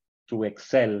look to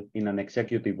excel in an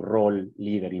executive role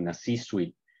leader in a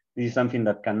C-suite, this is something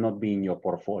that cannot be in your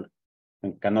portfolio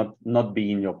and cannot not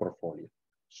be in your portfolio.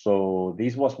 So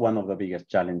this was one of the biggest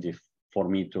challenges for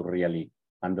me to really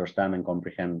understand and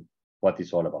comprehend what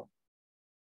it's all about.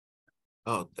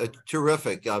 Oh,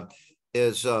 terrific.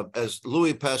 As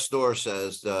Louis Pasteur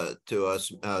says to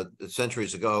us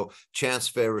centuries ago, chance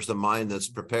favors the mind that's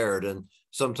prepared. And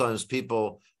sometimes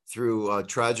people, through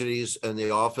tragedies in the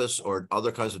office or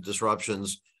other kinds of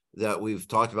disruptions that we've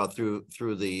talked about through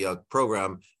the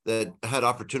program, that had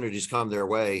opportunities come their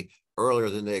way earlier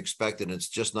than they expected. It's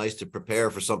just nice to prepare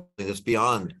for something that's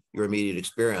beyond your immediate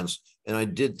experience. And I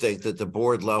did think that the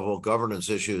board level governance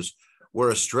issues were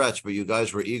a stretch, but you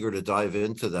guys were eager to dive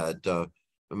into that.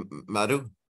 Madhu?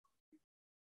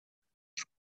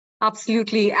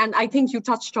 Absolutely, and I think you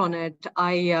touched on it.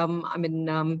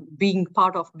 Being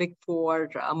part of Big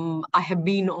Four, I have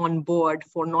been on board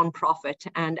for nonprofit,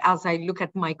 and as I look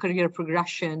at my career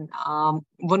progression,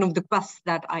 one of the quests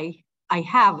that I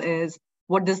have is,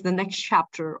 what does the next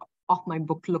chapter of my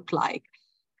book look like?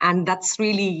 And that's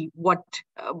really what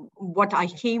I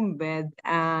came with,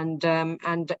 and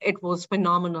it was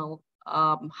phenomenal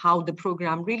how the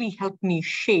program really helped me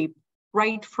shape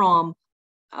right from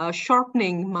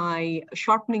sharpening my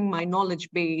knowledge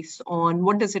base on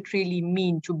what does it really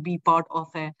mean to be part of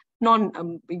a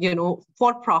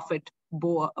for-profit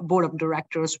board of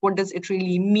directors. What does it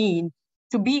really mean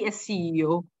to be a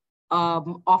CEO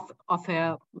of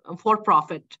a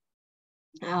for-profit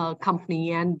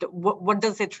company, and what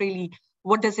does it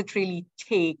really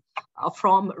take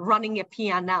from running a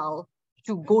P&L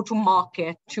to go to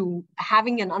market, to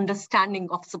having an understanding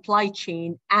of supply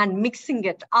chain and mixing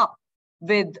it up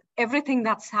with everything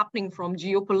that's happening from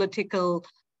geopolitical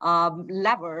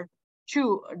lever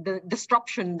to the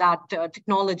disruption that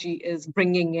technology is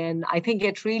bringing in. I think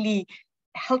it really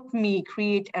helped me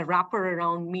create a wrapper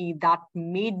around me that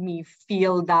made me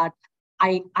feel that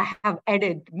I have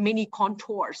added many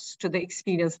contours to the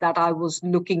experience that I was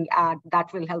looking at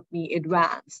that will help me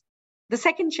advance. The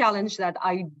second challenge that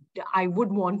I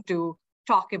would want to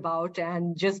talk about,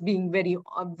 and just being very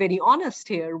honest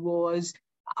here, was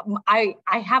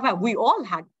we all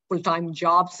had full-time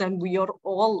jobs and we are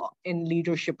all in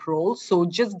leadership roles. So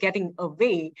just getting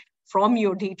away from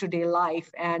your day-to-day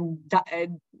life and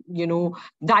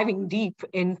diving deep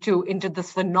into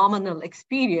this phenomenal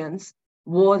experience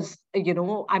was, it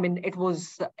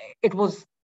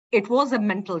was a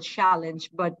mental challenge.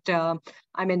 But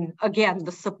again,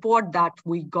 the support that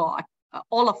we got,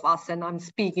 all of us, and I'm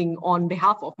speaking on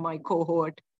behalf of my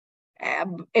cohort,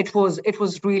 it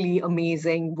was really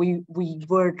amazing. We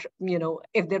were,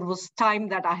 if there was time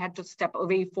that I had to step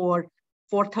away for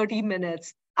 30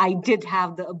 minutes, I did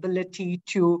have the ability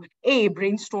to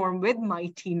brainstorm with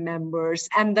my team members,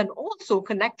 and then also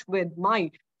connect with my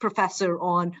professor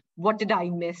on what did I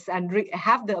miss, and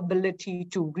have the ability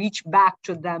to reach back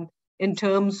to them in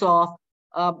terms of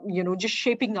just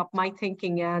shaping up my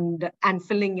thinking and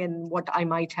filling in what I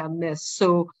might have missed.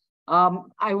 So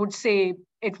I would say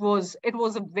it was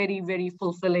a very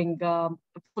fulfilling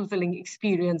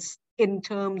experience in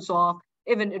terms of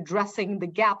even addressing the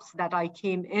gaps that I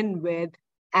came in with,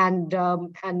 and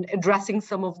addressing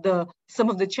some of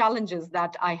the challenges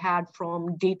that I had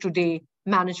from day-to-day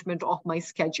management of my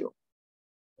schedule.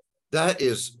 That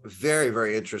is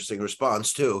very interesting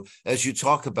response too, as you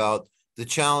talk about the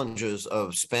challenges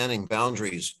of spanning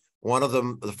boundaries. One of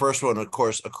them, the first one, of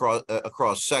course,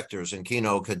 across sectors, and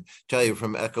Kino could tell you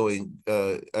from echoing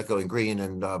green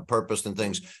and purpose and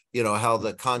things, how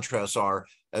the contrasts are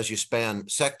as you span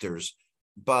sectors.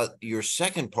 But your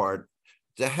second part,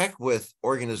 the heck with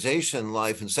organization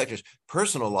life and sectors,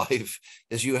 personal life,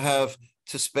 is you have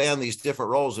to span these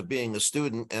different roles of being a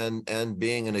student and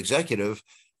being an executive.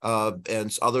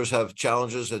 And others have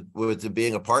challenges with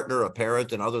being a partner, a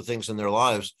parent, and other things in their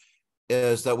lives.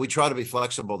 Is that we try to be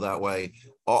flexible that way.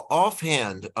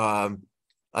 Offhand, I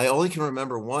only can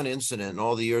remember one incident in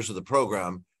all the years of the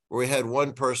program where we had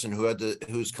one person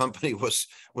whose company was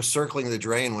circling the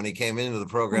drain when he came into the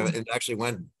program and actually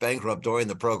went bankrupt during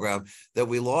the program, that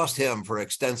we lost him for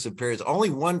extensive periods. Only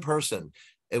one person.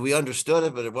 And we understood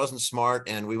it, but it wasn't smart.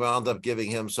 And we wound up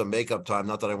giving him some makeup time.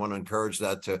 Not that I want to encourage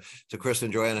that to Chris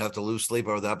and Joanna have to lose sleep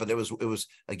over that, but it was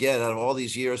again, out of all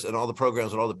these years and all the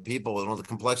programs and all the people and all the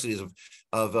complexities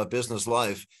of business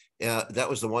life, that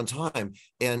was the one time.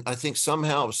 And I think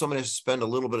somehow if someone has to spend a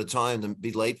little bit of time to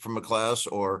be late from a class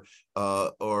or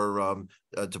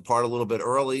depart a little bit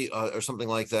early or something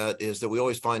like that, is that we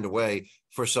always find a way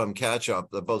for some catch up.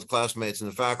 That both classmates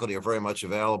and the faculty are very much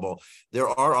available. There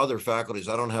are other faculties,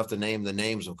 I don't have to name the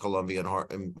names of Columbia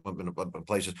and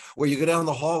places, where you go down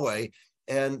the hallway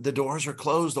and the doors are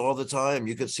closed all the time.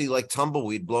 You could see like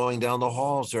tumbleweed blowing down the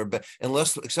halls,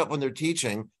 except when they're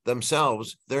teaching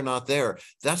themselves, they're not there.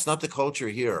 That's not the culture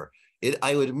here.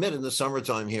 I would admit in the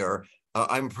summertime here,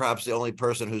 I'm perhaps the only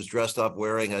person who's dressed up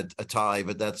wearing a tie,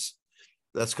 but that's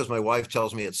because my wife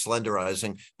tells me it's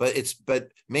slenderizing,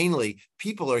 but mainly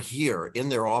people are here in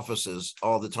their offices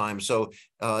all the time. So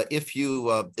if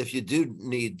you do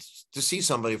need to see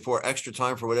somebody for extra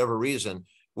time for whatever reason,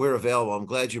 we're available. I'm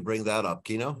glad you bring that up,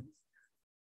 Kino.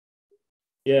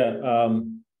 Yeah,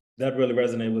 that really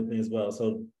resonated with me as well.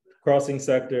 So crossing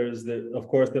sectors, of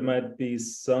course, there might be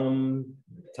some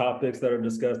topics that are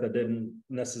discussed that didn't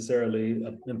necessarily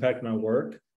impact my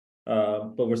work,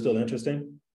 but were still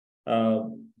interesting.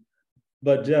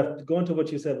 But Jeff, going to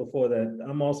what you said before, that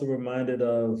I'm also reminded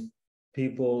of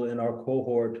people in our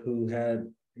cohort who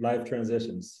had life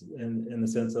transitions in the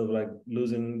sense of like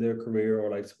losing their career or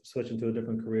like switching to a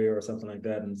different career or something like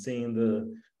that, and seeing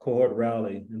the cohort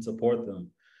rally and support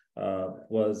them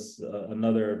was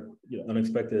another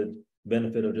unexpected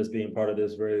benefit of just being part of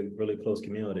this really close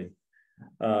community.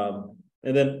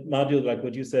 And then module, like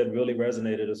what you said, really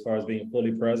resonated as far as being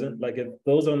fully present. Like if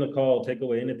those on the call take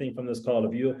away anything from this call,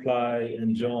 if you apply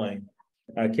and join,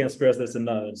 I can't stress this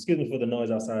enough. Excuse me for the noise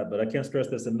outside, but I can't stress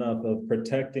this enough of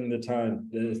protecting the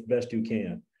time as best you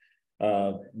can.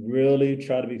 Really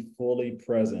try to be fully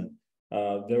present.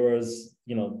 There was,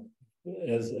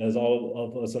 as all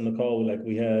of us on the call, like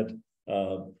we had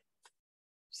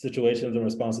situations and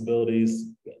responsibilities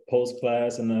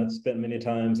post-class, and I've spent many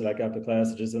times like after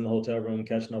class just in the hotel room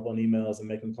catching up on emails and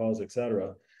making calls,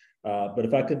 etc. But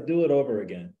if I could do it over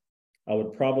again, I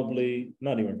would probably,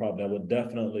 not even probably, I would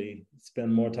definitely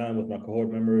spend more time with my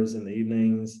cohort members in the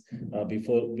evenings,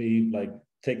 be like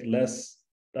take less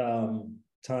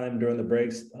time during the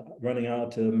breaks, running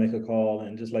out to make a call,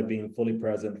 and just like being fully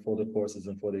present for the courses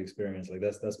and for the experience. Like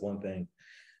that's one thing.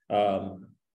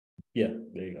 Yeah,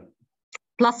 there you go.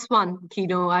 +1,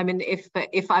 Kino. I mean, if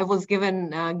I was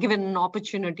given an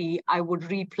opportunity, I would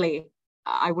replay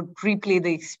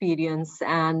the experience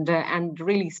and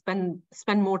really spend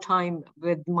more time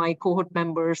with my cohort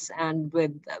members and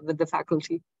with the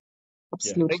faculty.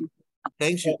 Absolutely. Yeah.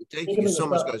 Thank you so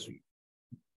much, guys.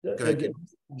 Go ahead.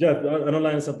 Jeff,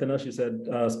 underlining something else you said,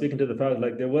 speaking to the faculty,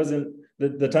 like there wasn't,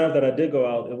 the time that I did go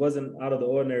out, it wasn't out of the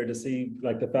ordinary to see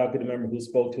like the faculty member who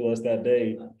spoke to us that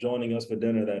day, joining us for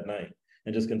dinner that night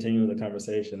and just continuing the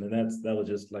conversation. And that was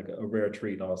just like a rare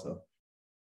treat also.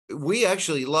 We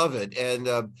actually love it.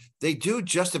 And they do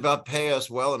just about pay us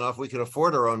well enough. We can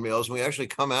afford our own meals. And we actually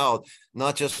come out,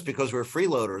 not just because we're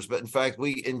freeloaders, but in fact,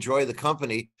 we enjoy the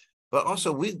company, but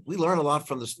also we learn a lot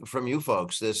from you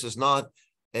folks. This is not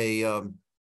a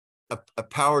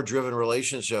power-driven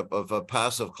relationship of a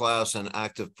passive class and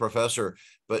active professor,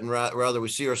 but rather we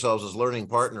see ourselves as learning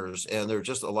partners. And there are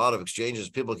just a lot of exchanges.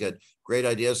 People get great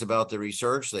ideas about the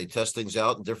research. They test things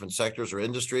out in different sectors or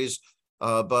industries,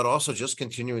 but also just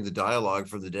continuing the dialogue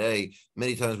for the day.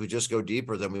 Many times we just go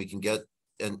deeper than we can get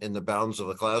in the bounds of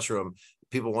the classroom.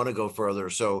 People want to go further.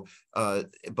 So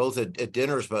both at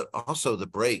dinners, but also the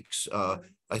breaks.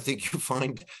 I think you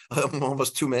find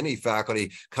almost too many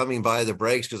faculty coming by the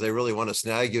breaks because they really want to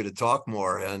snag you to talk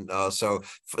more. And so,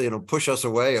 push us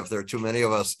away if there are too many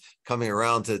of us coming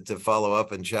around to follow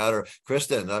up and chatter.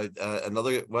 Kristen,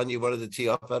 another one you wanted to tee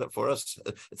up at it for us?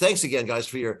 Thanks again, guys,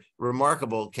 for your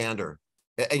remarkable candor.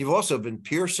 And you've also been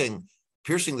piercing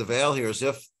the veil here as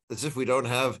if we don't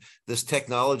have this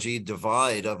technology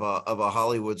divide of a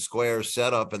Hollywood Square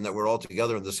setup and that we're all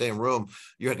together in the same room.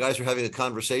 You guys are having a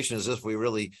conversation as if we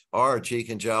really are cheek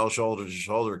and jowl, shoulder to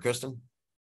shoulder. Kristen?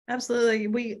 Absolutely.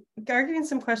 We are getting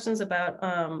some questions about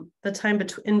the time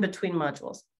in between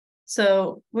modules.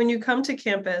 So when you come to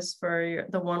campus for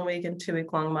the 1 week and 2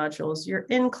 week long modules, you're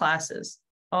in classes,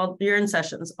 you're in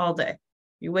sessions all day.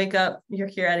 You wake up, you're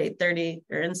here at 8:30,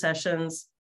 you're in sessions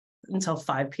until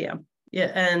 5 p.m.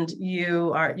 Yeah, and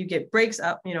you get breaks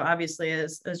up, obviously,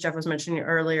 as Jeff was mentioning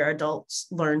earlier, adults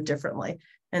learn differently.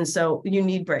 And so you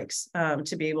need breaks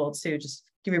to be able to just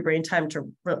give your brain time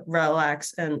to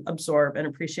relax and absorb and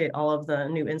appreciate all of the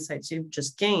new insights you've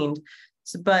just gained.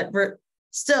 But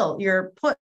you're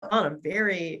put on a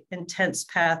very intense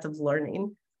path of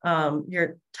learning.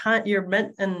 You're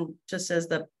meant, and just as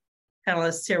the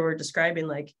panelists here were describing,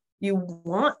 like, you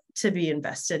want to be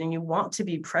invested and you want to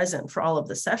be present for all of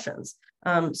the sessions.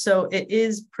 So it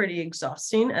is pretty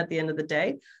exhausting at the end of the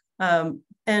day.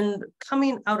 And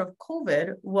coming out of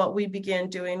COVID, what we began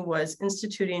doing was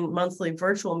instituting monthly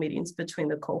virtual meetings between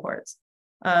the cohorts.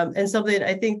 And something,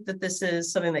 I think that this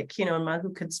is something that Kino and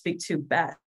Madhu could speak to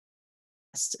best.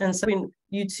 And something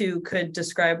you two could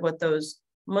describe what those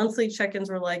monthly check-ins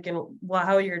were like and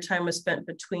how your time was spent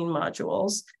between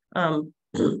modules.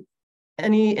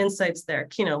 Any insights there?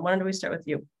 Kino, why don't we start with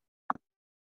you?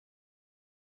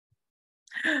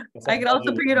 I can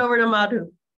also bring it over to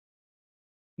Madhu.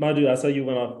 Madhu, I saw you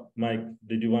went off mic.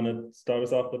 Did you want to start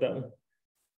us off with that one?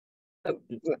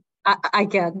 I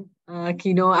can,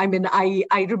 Kino. I mean,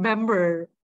 I remember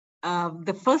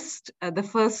the first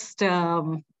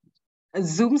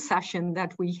Zoom session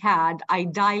that we had. I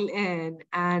dial in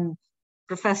and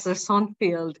Professor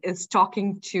Sonnenfeld is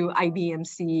talking to IBM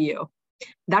CEO.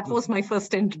 That was my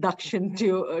first introduction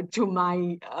to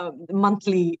my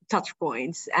monthly touch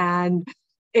points, and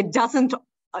it doesn't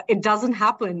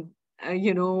happen,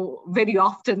 very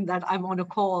often that I'm on a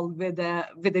call with a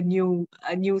new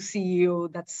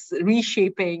CEO that's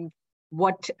reshaping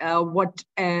what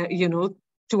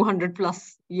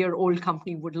 200-plus-year-old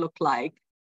company would look like.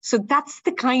 So that's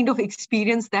the kind of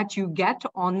experience that you get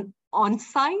on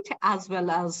site as well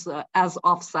as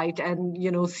off-site, and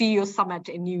CEO Summit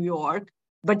in New York.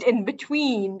 But in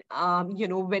between, when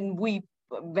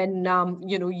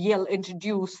Yale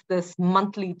introduced this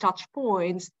monthly touch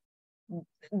points,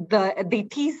 they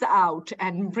tease out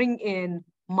and bring in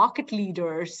market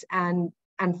leaders and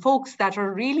folks that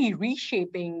are really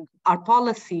reshaping our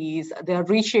policies. They're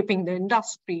reshaping the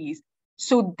industries.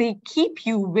 So they keep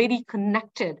you very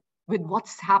connected with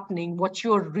what's happening, what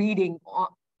you're reading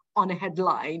on a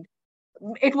headline.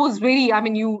 It was very,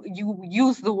 you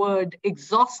use the word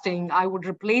exhausting. I would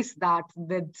replace that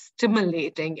with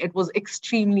stimulating. It was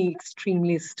extremely,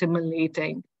 extremely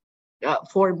stimulating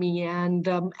for me. And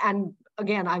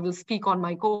again, I will speak on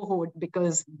my cohort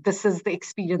because this is the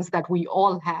experience that we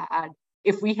all had.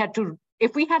 If we had an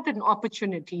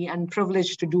opportunity and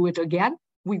privilege to do it again,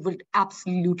 we would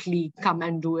absolutely come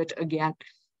and do it again.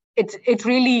 It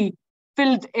really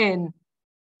filled in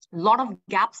a lot of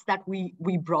gaps that we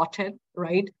brought in,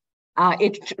 right?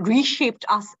 It reshaped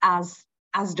us as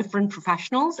different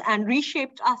professionals and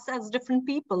reshaped us as different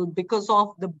people because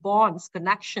of the bonds,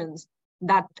 connections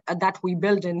that we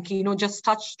build. And Kino just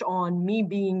touched on me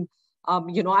being, I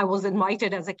was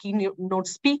invited as a keynote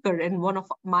speaker in one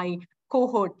of my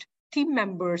cohort team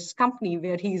members' company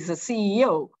where he's a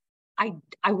CEO.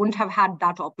 I wouldn't have had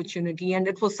that opportunity, and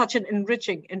it was such an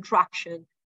enriching interaction.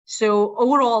 So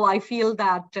overall, I feel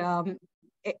that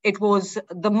it was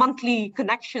the monthly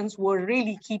connections were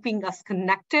really keeping us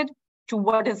connected to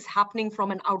what is happening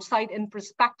from an outside-in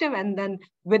perspective. And then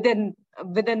within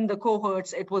the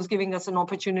cohorts, it was giving us an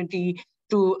opportunity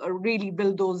to really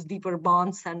build those deeper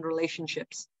bonds and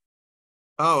relationships.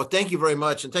 Oh, thank you very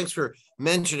much. And thanks for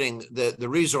mentioning the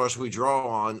resource we draw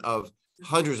on of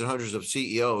hundreds and hundreds of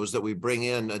CEOs that we bring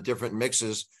in different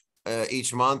mixes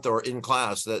each month or in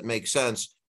class that make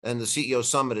sense. And the CEO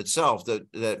Summit itself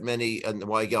that many in the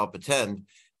YGELP attend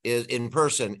is in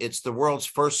person. It's the world's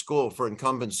first school for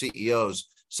incumbent CEOs.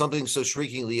 Something so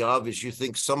shriekingly obvious, you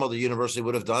think some other university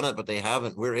would have done it, but they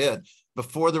haven't. We're it.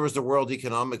 Before there was the World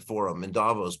Economic Forum in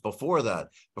Davos, before that,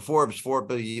 before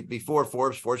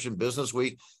Forbes, Fortune Business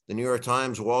Week, the New York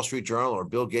Times, Wall Street Journal, or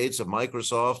Bill Gates of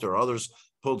Microsoft or others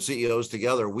pulled CEOs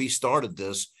together. We started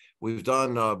this. We've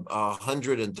done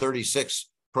 136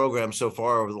 programs so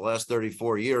far over the last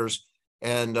 34 years.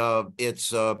 And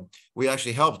we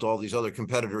actually helped all these other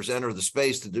competitors enter the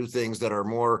space to do things that are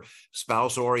more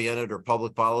spouse oriented or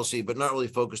public policy, but not really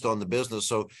focused on the business.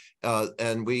 So,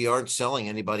 and we aren't selling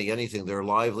anybody anything. They're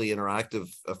lively, interactive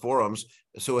forums.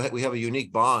 So we have a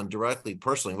unique bond directly,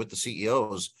 personally with the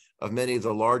CEOs of many of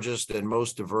the largest and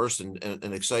most diverse and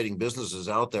exciting businesses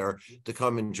out there to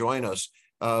come and join us.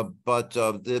 But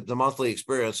the monthly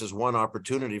experience is one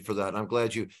opportunity for that. I'm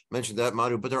glad you mentioned that,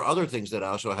 Madhu, but there are other things that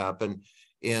also happen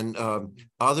in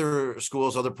other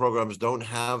schools, other programs don't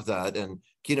have that. And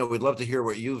Kino, we'd love to hear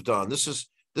what you've done. This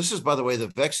is, by the way, the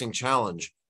vexing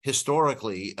challenge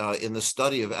historically in the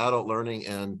study of adult learning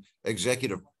and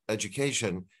executive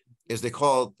education is they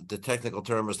call the technical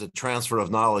term is the transfer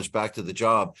of knowledge back to the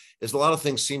job. Is a lot of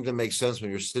things seem to make sense when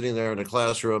you're sitting there in a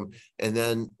classroom and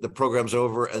then the program's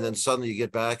over and then suddenly you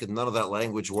get back and none of that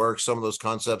language works. Some of those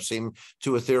concepts seem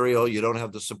too ethereal. You don't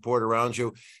have the support around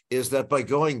you. Is that by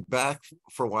going back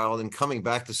for a while and then coming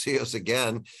back to see us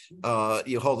again,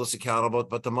 you hold us accountable,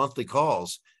 but the monthly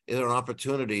calls is an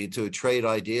opportunity to trade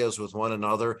ideas with one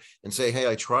another and say, hey,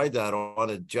 I tried that on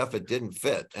it, Jeff, it didn't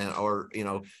fit. And, or,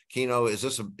 Kino,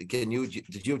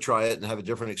 did you try it and have a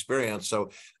different experience?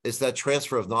 So it's that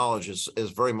transfer of knowledge is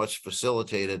very much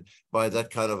facilitated by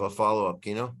that kind of a follow-up,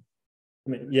 Kino? I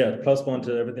mean, yeah, plus one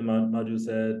to everything Madhu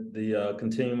said, the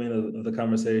continuing of the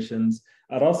conversations.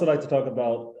 I'd also like to talk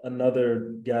about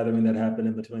another gathering that happened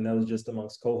in between that was just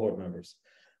amongst cohort members,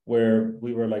 where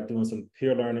we were like doing some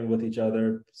peer learning with each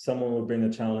other. Someone would bring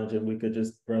a challenge and we could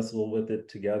just wrestle with it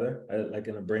together, like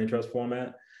in a brain trust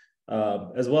format,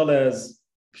 as well as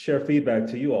share feedback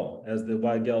to you all as the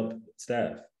YGELP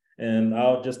staff. And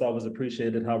I just always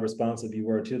appreciated how responsive you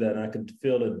were to that. And I could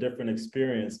feel a different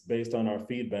experience based on our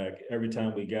feedback every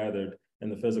time we gathered in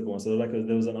the physical. And so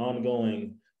there was an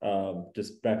ongoing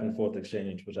just back and forth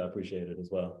exchange, which I appreciated as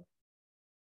well.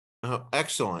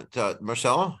 Excellent.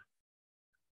 Marcelo?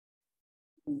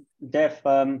 Jeff,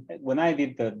 when I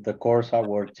did the course,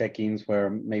 our check-ins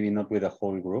were maybe not with the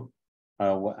whole group.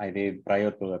 I did prior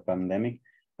to the pandemic.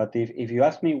 But if you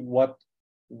ask me what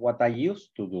I used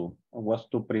to do was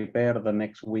to prepare the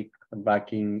next week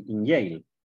back in Yale.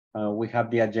 We have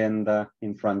the agenda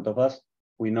in front of us.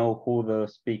 We know who the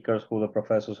speakers, who the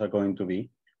professors are going to be.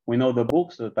 We know the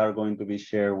books that are going to be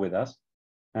shared with us.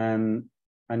 And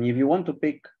if you want to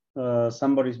pick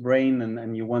somebody's brain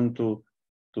and you want to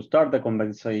start the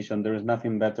conversation, there is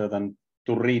nothing better than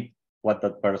to read what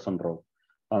that person wrote.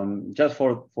 Just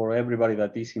for everybody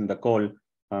that is in the call,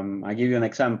 I give you an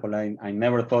example. I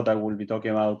never thought I would be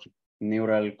talking about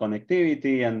neural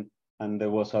connectivity, and there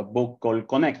was a book called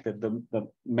Connected.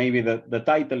 Maybe the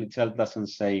title itself doesn't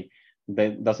say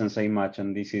much,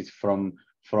 and this is from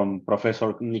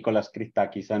Professor Nicholas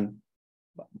Christakis. And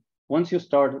once you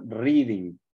start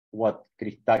reading what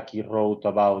Christakis wrote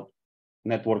about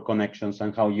network connections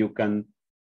and how you can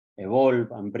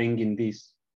evolve and bring in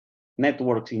these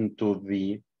networks into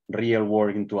the real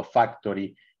world, into a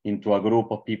factory, into a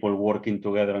group of people working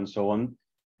together and so on,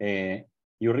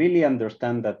 you really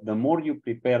understand that the more you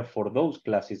prepare for those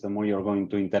classes, the more you're going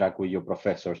to interact with your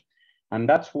professors. And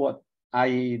that's what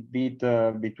I did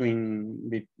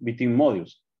between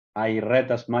modules. I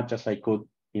read as much as I could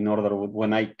in order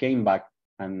when I came back,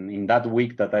 and in that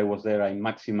week that I was there, I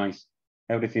maximized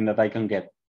everything that I can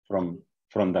get from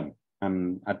them.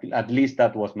 And at least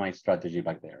that was my strategy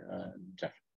back there,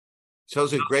 Jeff.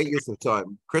 Sounds like great use of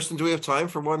time. Kristen, do we have time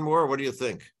for one more? What do you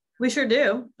think? We sure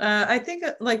do. I think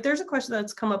like there's a question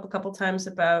that's come up a couple times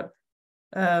about,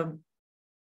 Jeff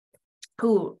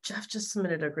just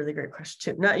submitted a really great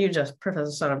question too. Not you, just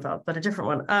Professor Sonnenfeld, but a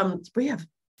different one. We have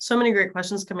so many great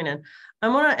questions coming in. I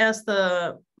want to ask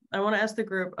the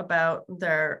group about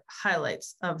their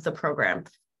highlights of the program.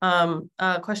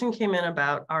 A question came in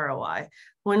about ROI.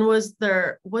 When was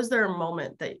there a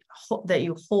moment that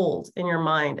you hold in your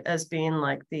mind as being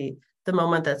like the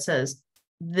moment that says,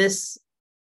 this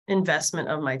investment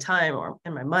of my time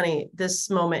and my money, this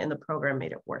moment in the program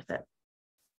made it worth it?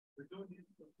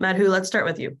 Madhu, let's start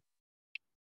with you.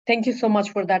 Thank you so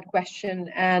much for that question.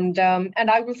 And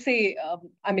I will say,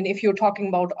 I mean, if you're talking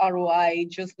about ROI,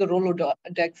 just the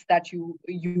Rolodex that you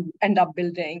end up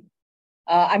building.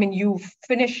 I mean, you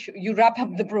wrap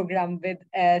up the program with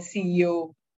a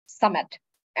CEO summit,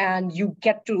 and you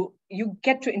get to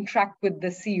interact with the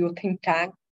CEO think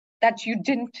tank that you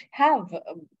didn't have,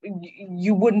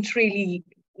 you wouldn't really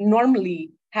normally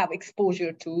have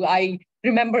exposure to. I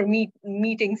remember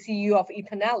meeting CEO of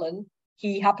Ethan Allen.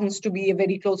 He happens to be a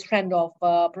very close friend of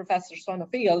Professor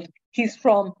Sonnenfeld. He's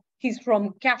from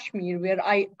Kashmir, where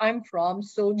I'm from.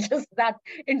 So just that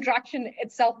interaction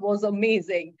itself was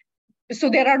amazing. So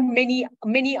there are many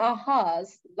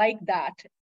ahas like that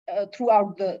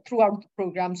throughout the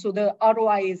program. So the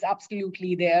ROI is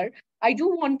absolutely there. I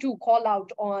do want to call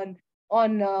out on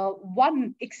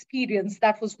one experience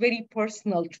that was very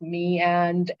personal to me,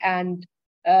 and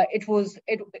it was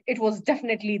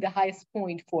definitely the highest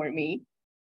point for me.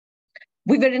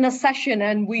 We were in a session,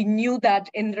 and we knew that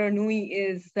Indra Nui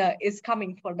is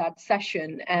coming for that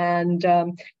session, and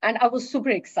I was super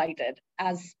excited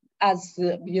as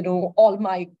you know, all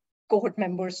my cohort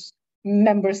members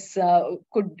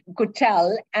could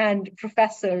tell, and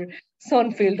Professor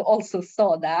Sonnenfeld also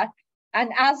saw that.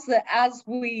 And as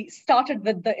we started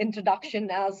with the introduction,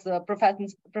 as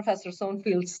Professor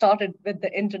Sonnenfeld started with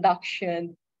the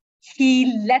introduction, he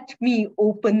let me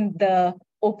open the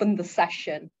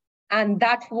session, and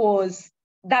that was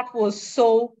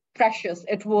so precious.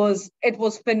 It was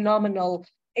phenomenal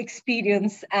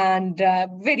experience, and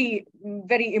very,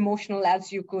 very emotional,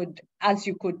 as you could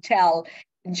tell.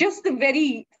 Just the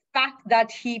very fact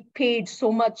that he paid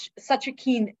such a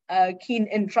keen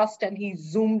interest, and he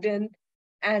zoomed in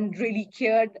and really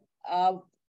cared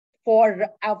for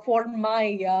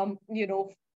my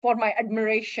for my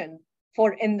admiration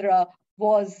for Indra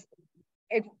was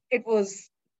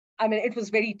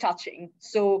very touching.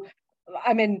 So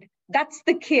I mean, that's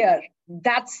the care,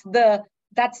 that's the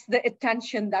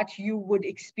attention that you would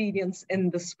experience in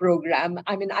this program.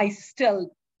 I mean, I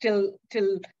still I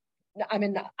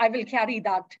will carry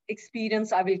that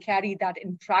experience. I will carry that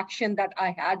interaction that I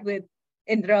had with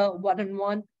Indra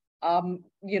one-on-one,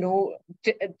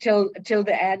 till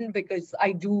the end, because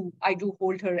I do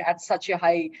hold her at such a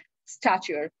high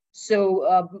stature.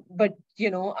 So, but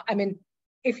I mean,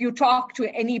 if you talk to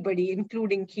anybody,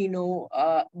 including Kino,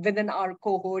 within our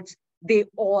cohorts, they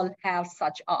all have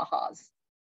such ahas.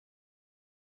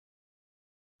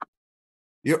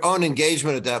 Your own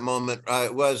engagement at that moment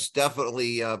was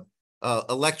definitely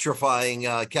electrifying,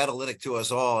 catalytic to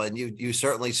us all, and you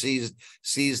certainly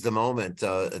seized the moment.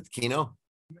 Kino?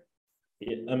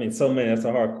 Yeah, I mean, so many. That's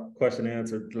a hard question to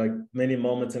answer. Like many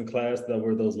moments in class that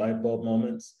were those light bulb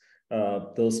moments.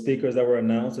 Those speakers that were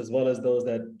announced, as well as those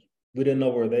that we didn't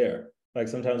know were there. Like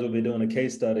sometimes we'll be doing a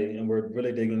case study and we're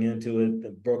really digging into it,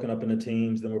 and broken up into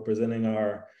teams, then we're presenting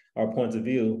our points of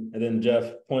view, and then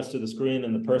Jeff points to the screen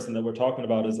and the person that we're talking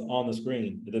about is on the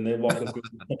screen, and then they walk us through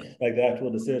like the actual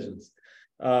decisions.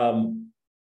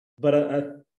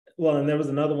 Well, and there was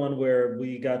another one where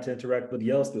we got to interact with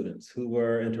Yale students who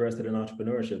were interested in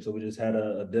entrepreneurship. So we just had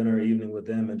a dinner evening with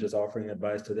them and just offering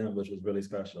advice to them, which was really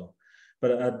special.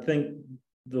 But I think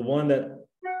the one that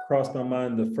crossed my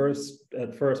mind at first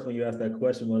when you asked that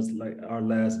question was like our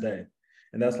last day.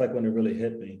 And that's like when it really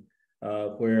hit me,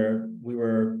 where we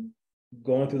were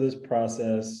going through this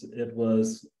process. It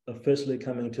was officially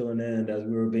coming to an end as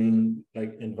we were being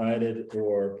like invited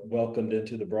or welcomed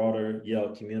into the broader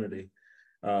Yale community.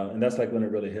 And that's like when it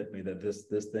really hit me that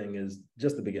this thing is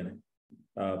just the beginning.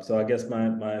 So I guess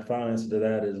my final answer to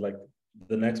that is like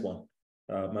the next one.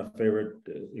 My favorite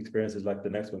experience is like the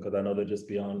next one, because I know they're just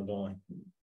beyond going.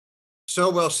 So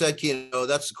well said, Kino.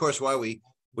 That's of course why we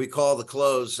we call the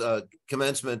close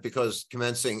commencement because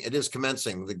it is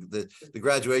commencing. The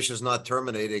graduation is not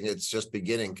terminating, it's just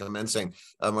beginning, commencing.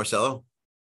 Marcelo?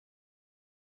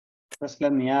 Just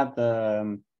let me add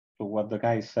to what the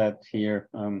guy said here.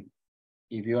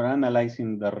 If you're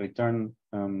analyzing the return,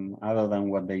 other than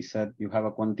what they said, you have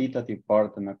a quantitative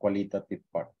part and a qualitative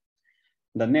part.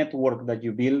 The network that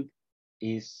you build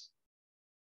it's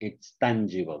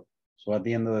tangible. So at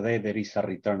the end of the day, there is a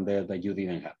return there that you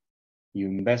didn't have. You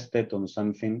invested on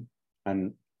something,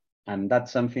 and that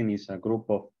something is a group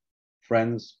of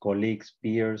friends, colleagues,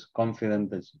 peers, confident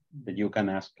that you can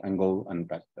ask and go and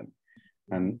touch them.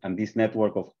 And this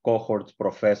network of cohorts,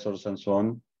 professors, and so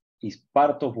on is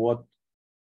part of what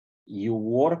you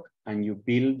work and you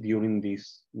build during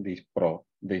this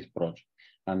project.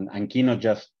 And Kino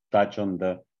just touched on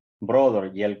the broader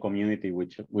Yale community,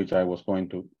 which I was going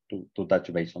to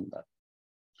touch base on that.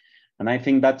 And I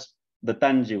think that's the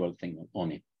tangible thing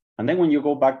on it. And then when you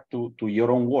go back to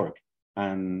your own work,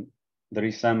 and there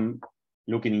is some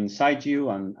looking inside you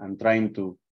and trying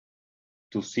to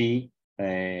see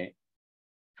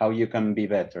how you can be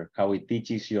better, how it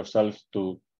teaches you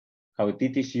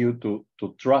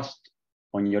to trust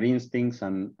on your instincts,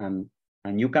 and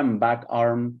you come back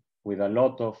armed with a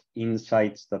lot of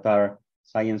insights that are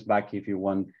science back if you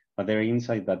want, but they're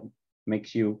insights that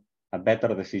makes you a better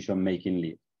decision-making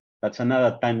lead. That's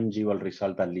another tangible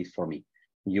result, at least for me.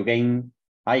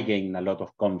 I gain a lot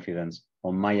of confidence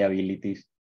on my abilities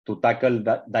to tackle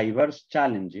diverse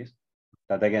challenges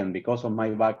that, again, because of my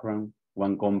background,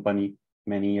 one company,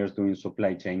 many years doing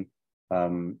supply chain,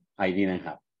 I didn't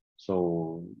have.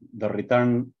 So the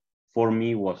return for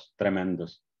me was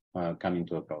tremendous coming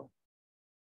to the program.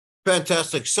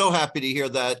 Fantastic. So happy to hear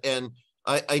that. And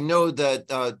I know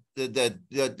that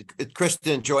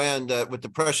Kristen and Joanne, with the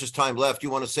precious time left,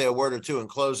 you want to say a word or two in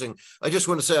closing. I just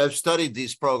want to say I've studied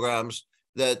these programs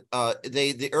that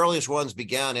the earliest ones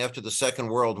began after the Second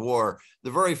World War.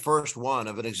 The very first one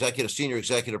of an senior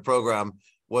executive program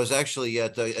was actually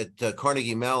at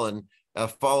Carnegie Mellon,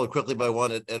 followed quickly by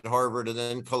one at Harvard, and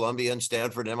then Columbia and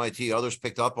Stanford and MIT. Others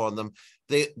picked up on them.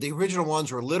 The original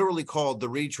ones were literally called the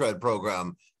Retread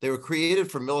program. They were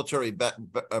created for military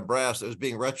brass that was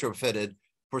being retrofitted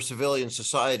for civilian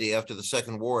society after the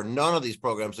Second War. None of these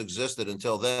programs existed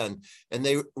until then. And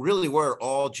they really were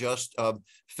all just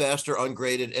faster,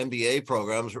 ungraded MBA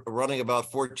programs running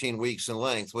about 14 weeks in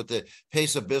length. With the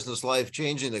pace of business life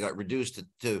changing, they got reduced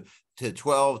to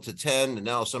 12 to 10, and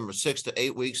now some are 6 to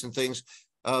 8 weeks and things.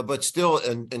 But still,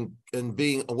 and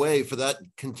being away for that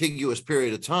contiguous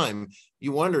period of time,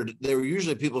 you wondered, they were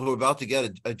usually people who were about to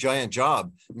get a giant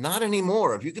job. Not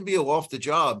anymore. If you can be off the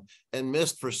job and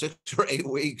missed for 6 or 8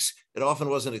 weeks, it often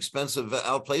was an expensive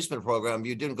outplacement program.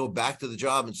 You didn't go back to the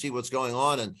job and see what's going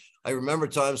on. And I remember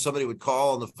times somebody would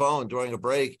call on the phone during a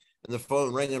break, and the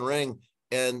phone ring and ring,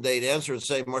 and they'd answer and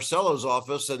say, Marcelo's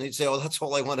office. And he'd say, oh, that's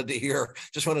all I wanted to hear.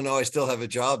 Just want to know I still have a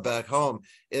job back home.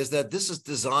 Is that this is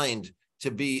designed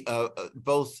to be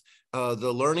both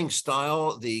the learning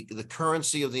style, the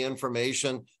currency of the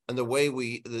information, and the way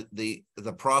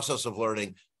the process of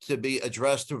learning to be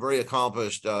addressed to very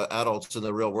accomplished adults in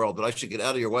the real world. But I should get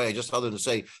out of your way, just other than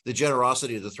say the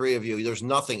generosity of the three of you. There's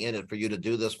nothing in it for you to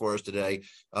do this for us today.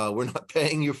 We're not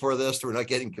paying you for this. We're not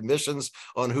getting commissions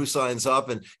on who signs up,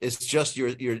 and it's just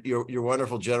your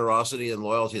wonderful generosity and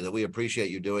loyalty that we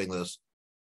appreciate you doing this.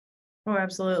 Oh,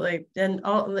 absolutely. And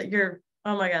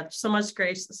oh my God, so much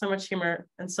grace, so much humor,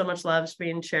 and so much love is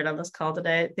being shared on this call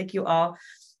today. Thank you all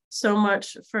so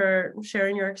much for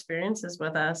sharing your experiences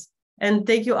with us. And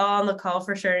thank you all on the call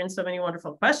for sharing so many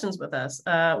wonderful questions with us.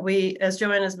 As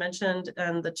Joanne has mentioned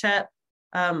in the chat,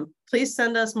 please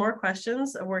send us more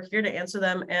questions. We're here to answer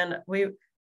them. And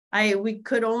we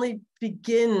could only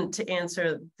begin to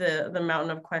answer the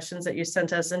mountain of questions that you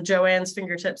sent us, and Joanne's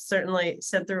fingertips certainly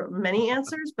sent through many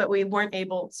answers, but we weren't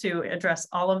able to address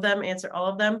all of them, answer all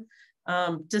of them,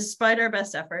 despite our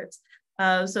best efforts.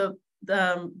 So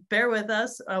bear with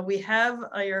us. We have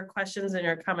your questions and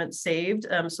your comments saved,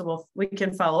 so we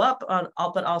can follow up on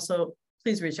all, but also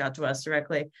please reach out to us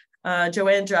directly.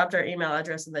 Joanne dropped our email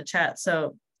address in the chat,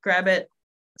 so grab it,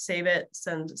 save it,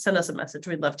 send us a message.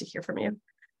 We'd love to hear from you.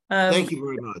 Thank you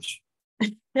very much.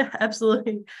 Yeah,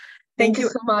 absolutely. Thank you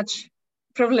so much.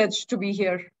 Privileged to be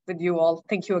here with you all.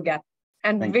 Thank you again.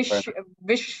 And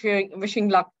wishing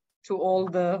luck to all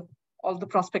the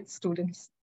prospect students.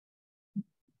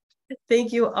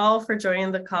 Thank you all for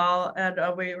joining the call. And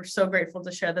we were so grateful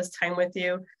to share this time with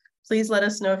you. Please let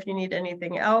us know if you need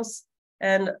anything else.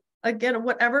 And again,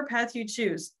 whatever path you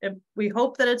choose, we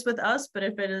hope that it's with us, but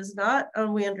if it is not,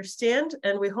 we understand,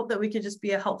 and we hope that we could just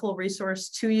be a helpful resource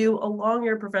to you along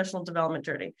your professional development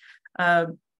journey.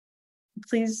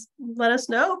 Please let us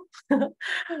know.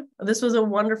 This was a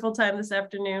wonderful time this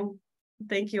afternoon.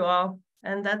 Thank you all.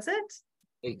 And that's it.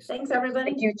 Thanks. Thanks,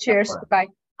 everybody. Thank you. Cheers. Bye.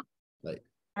 Bye.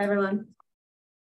 Bye, everyone.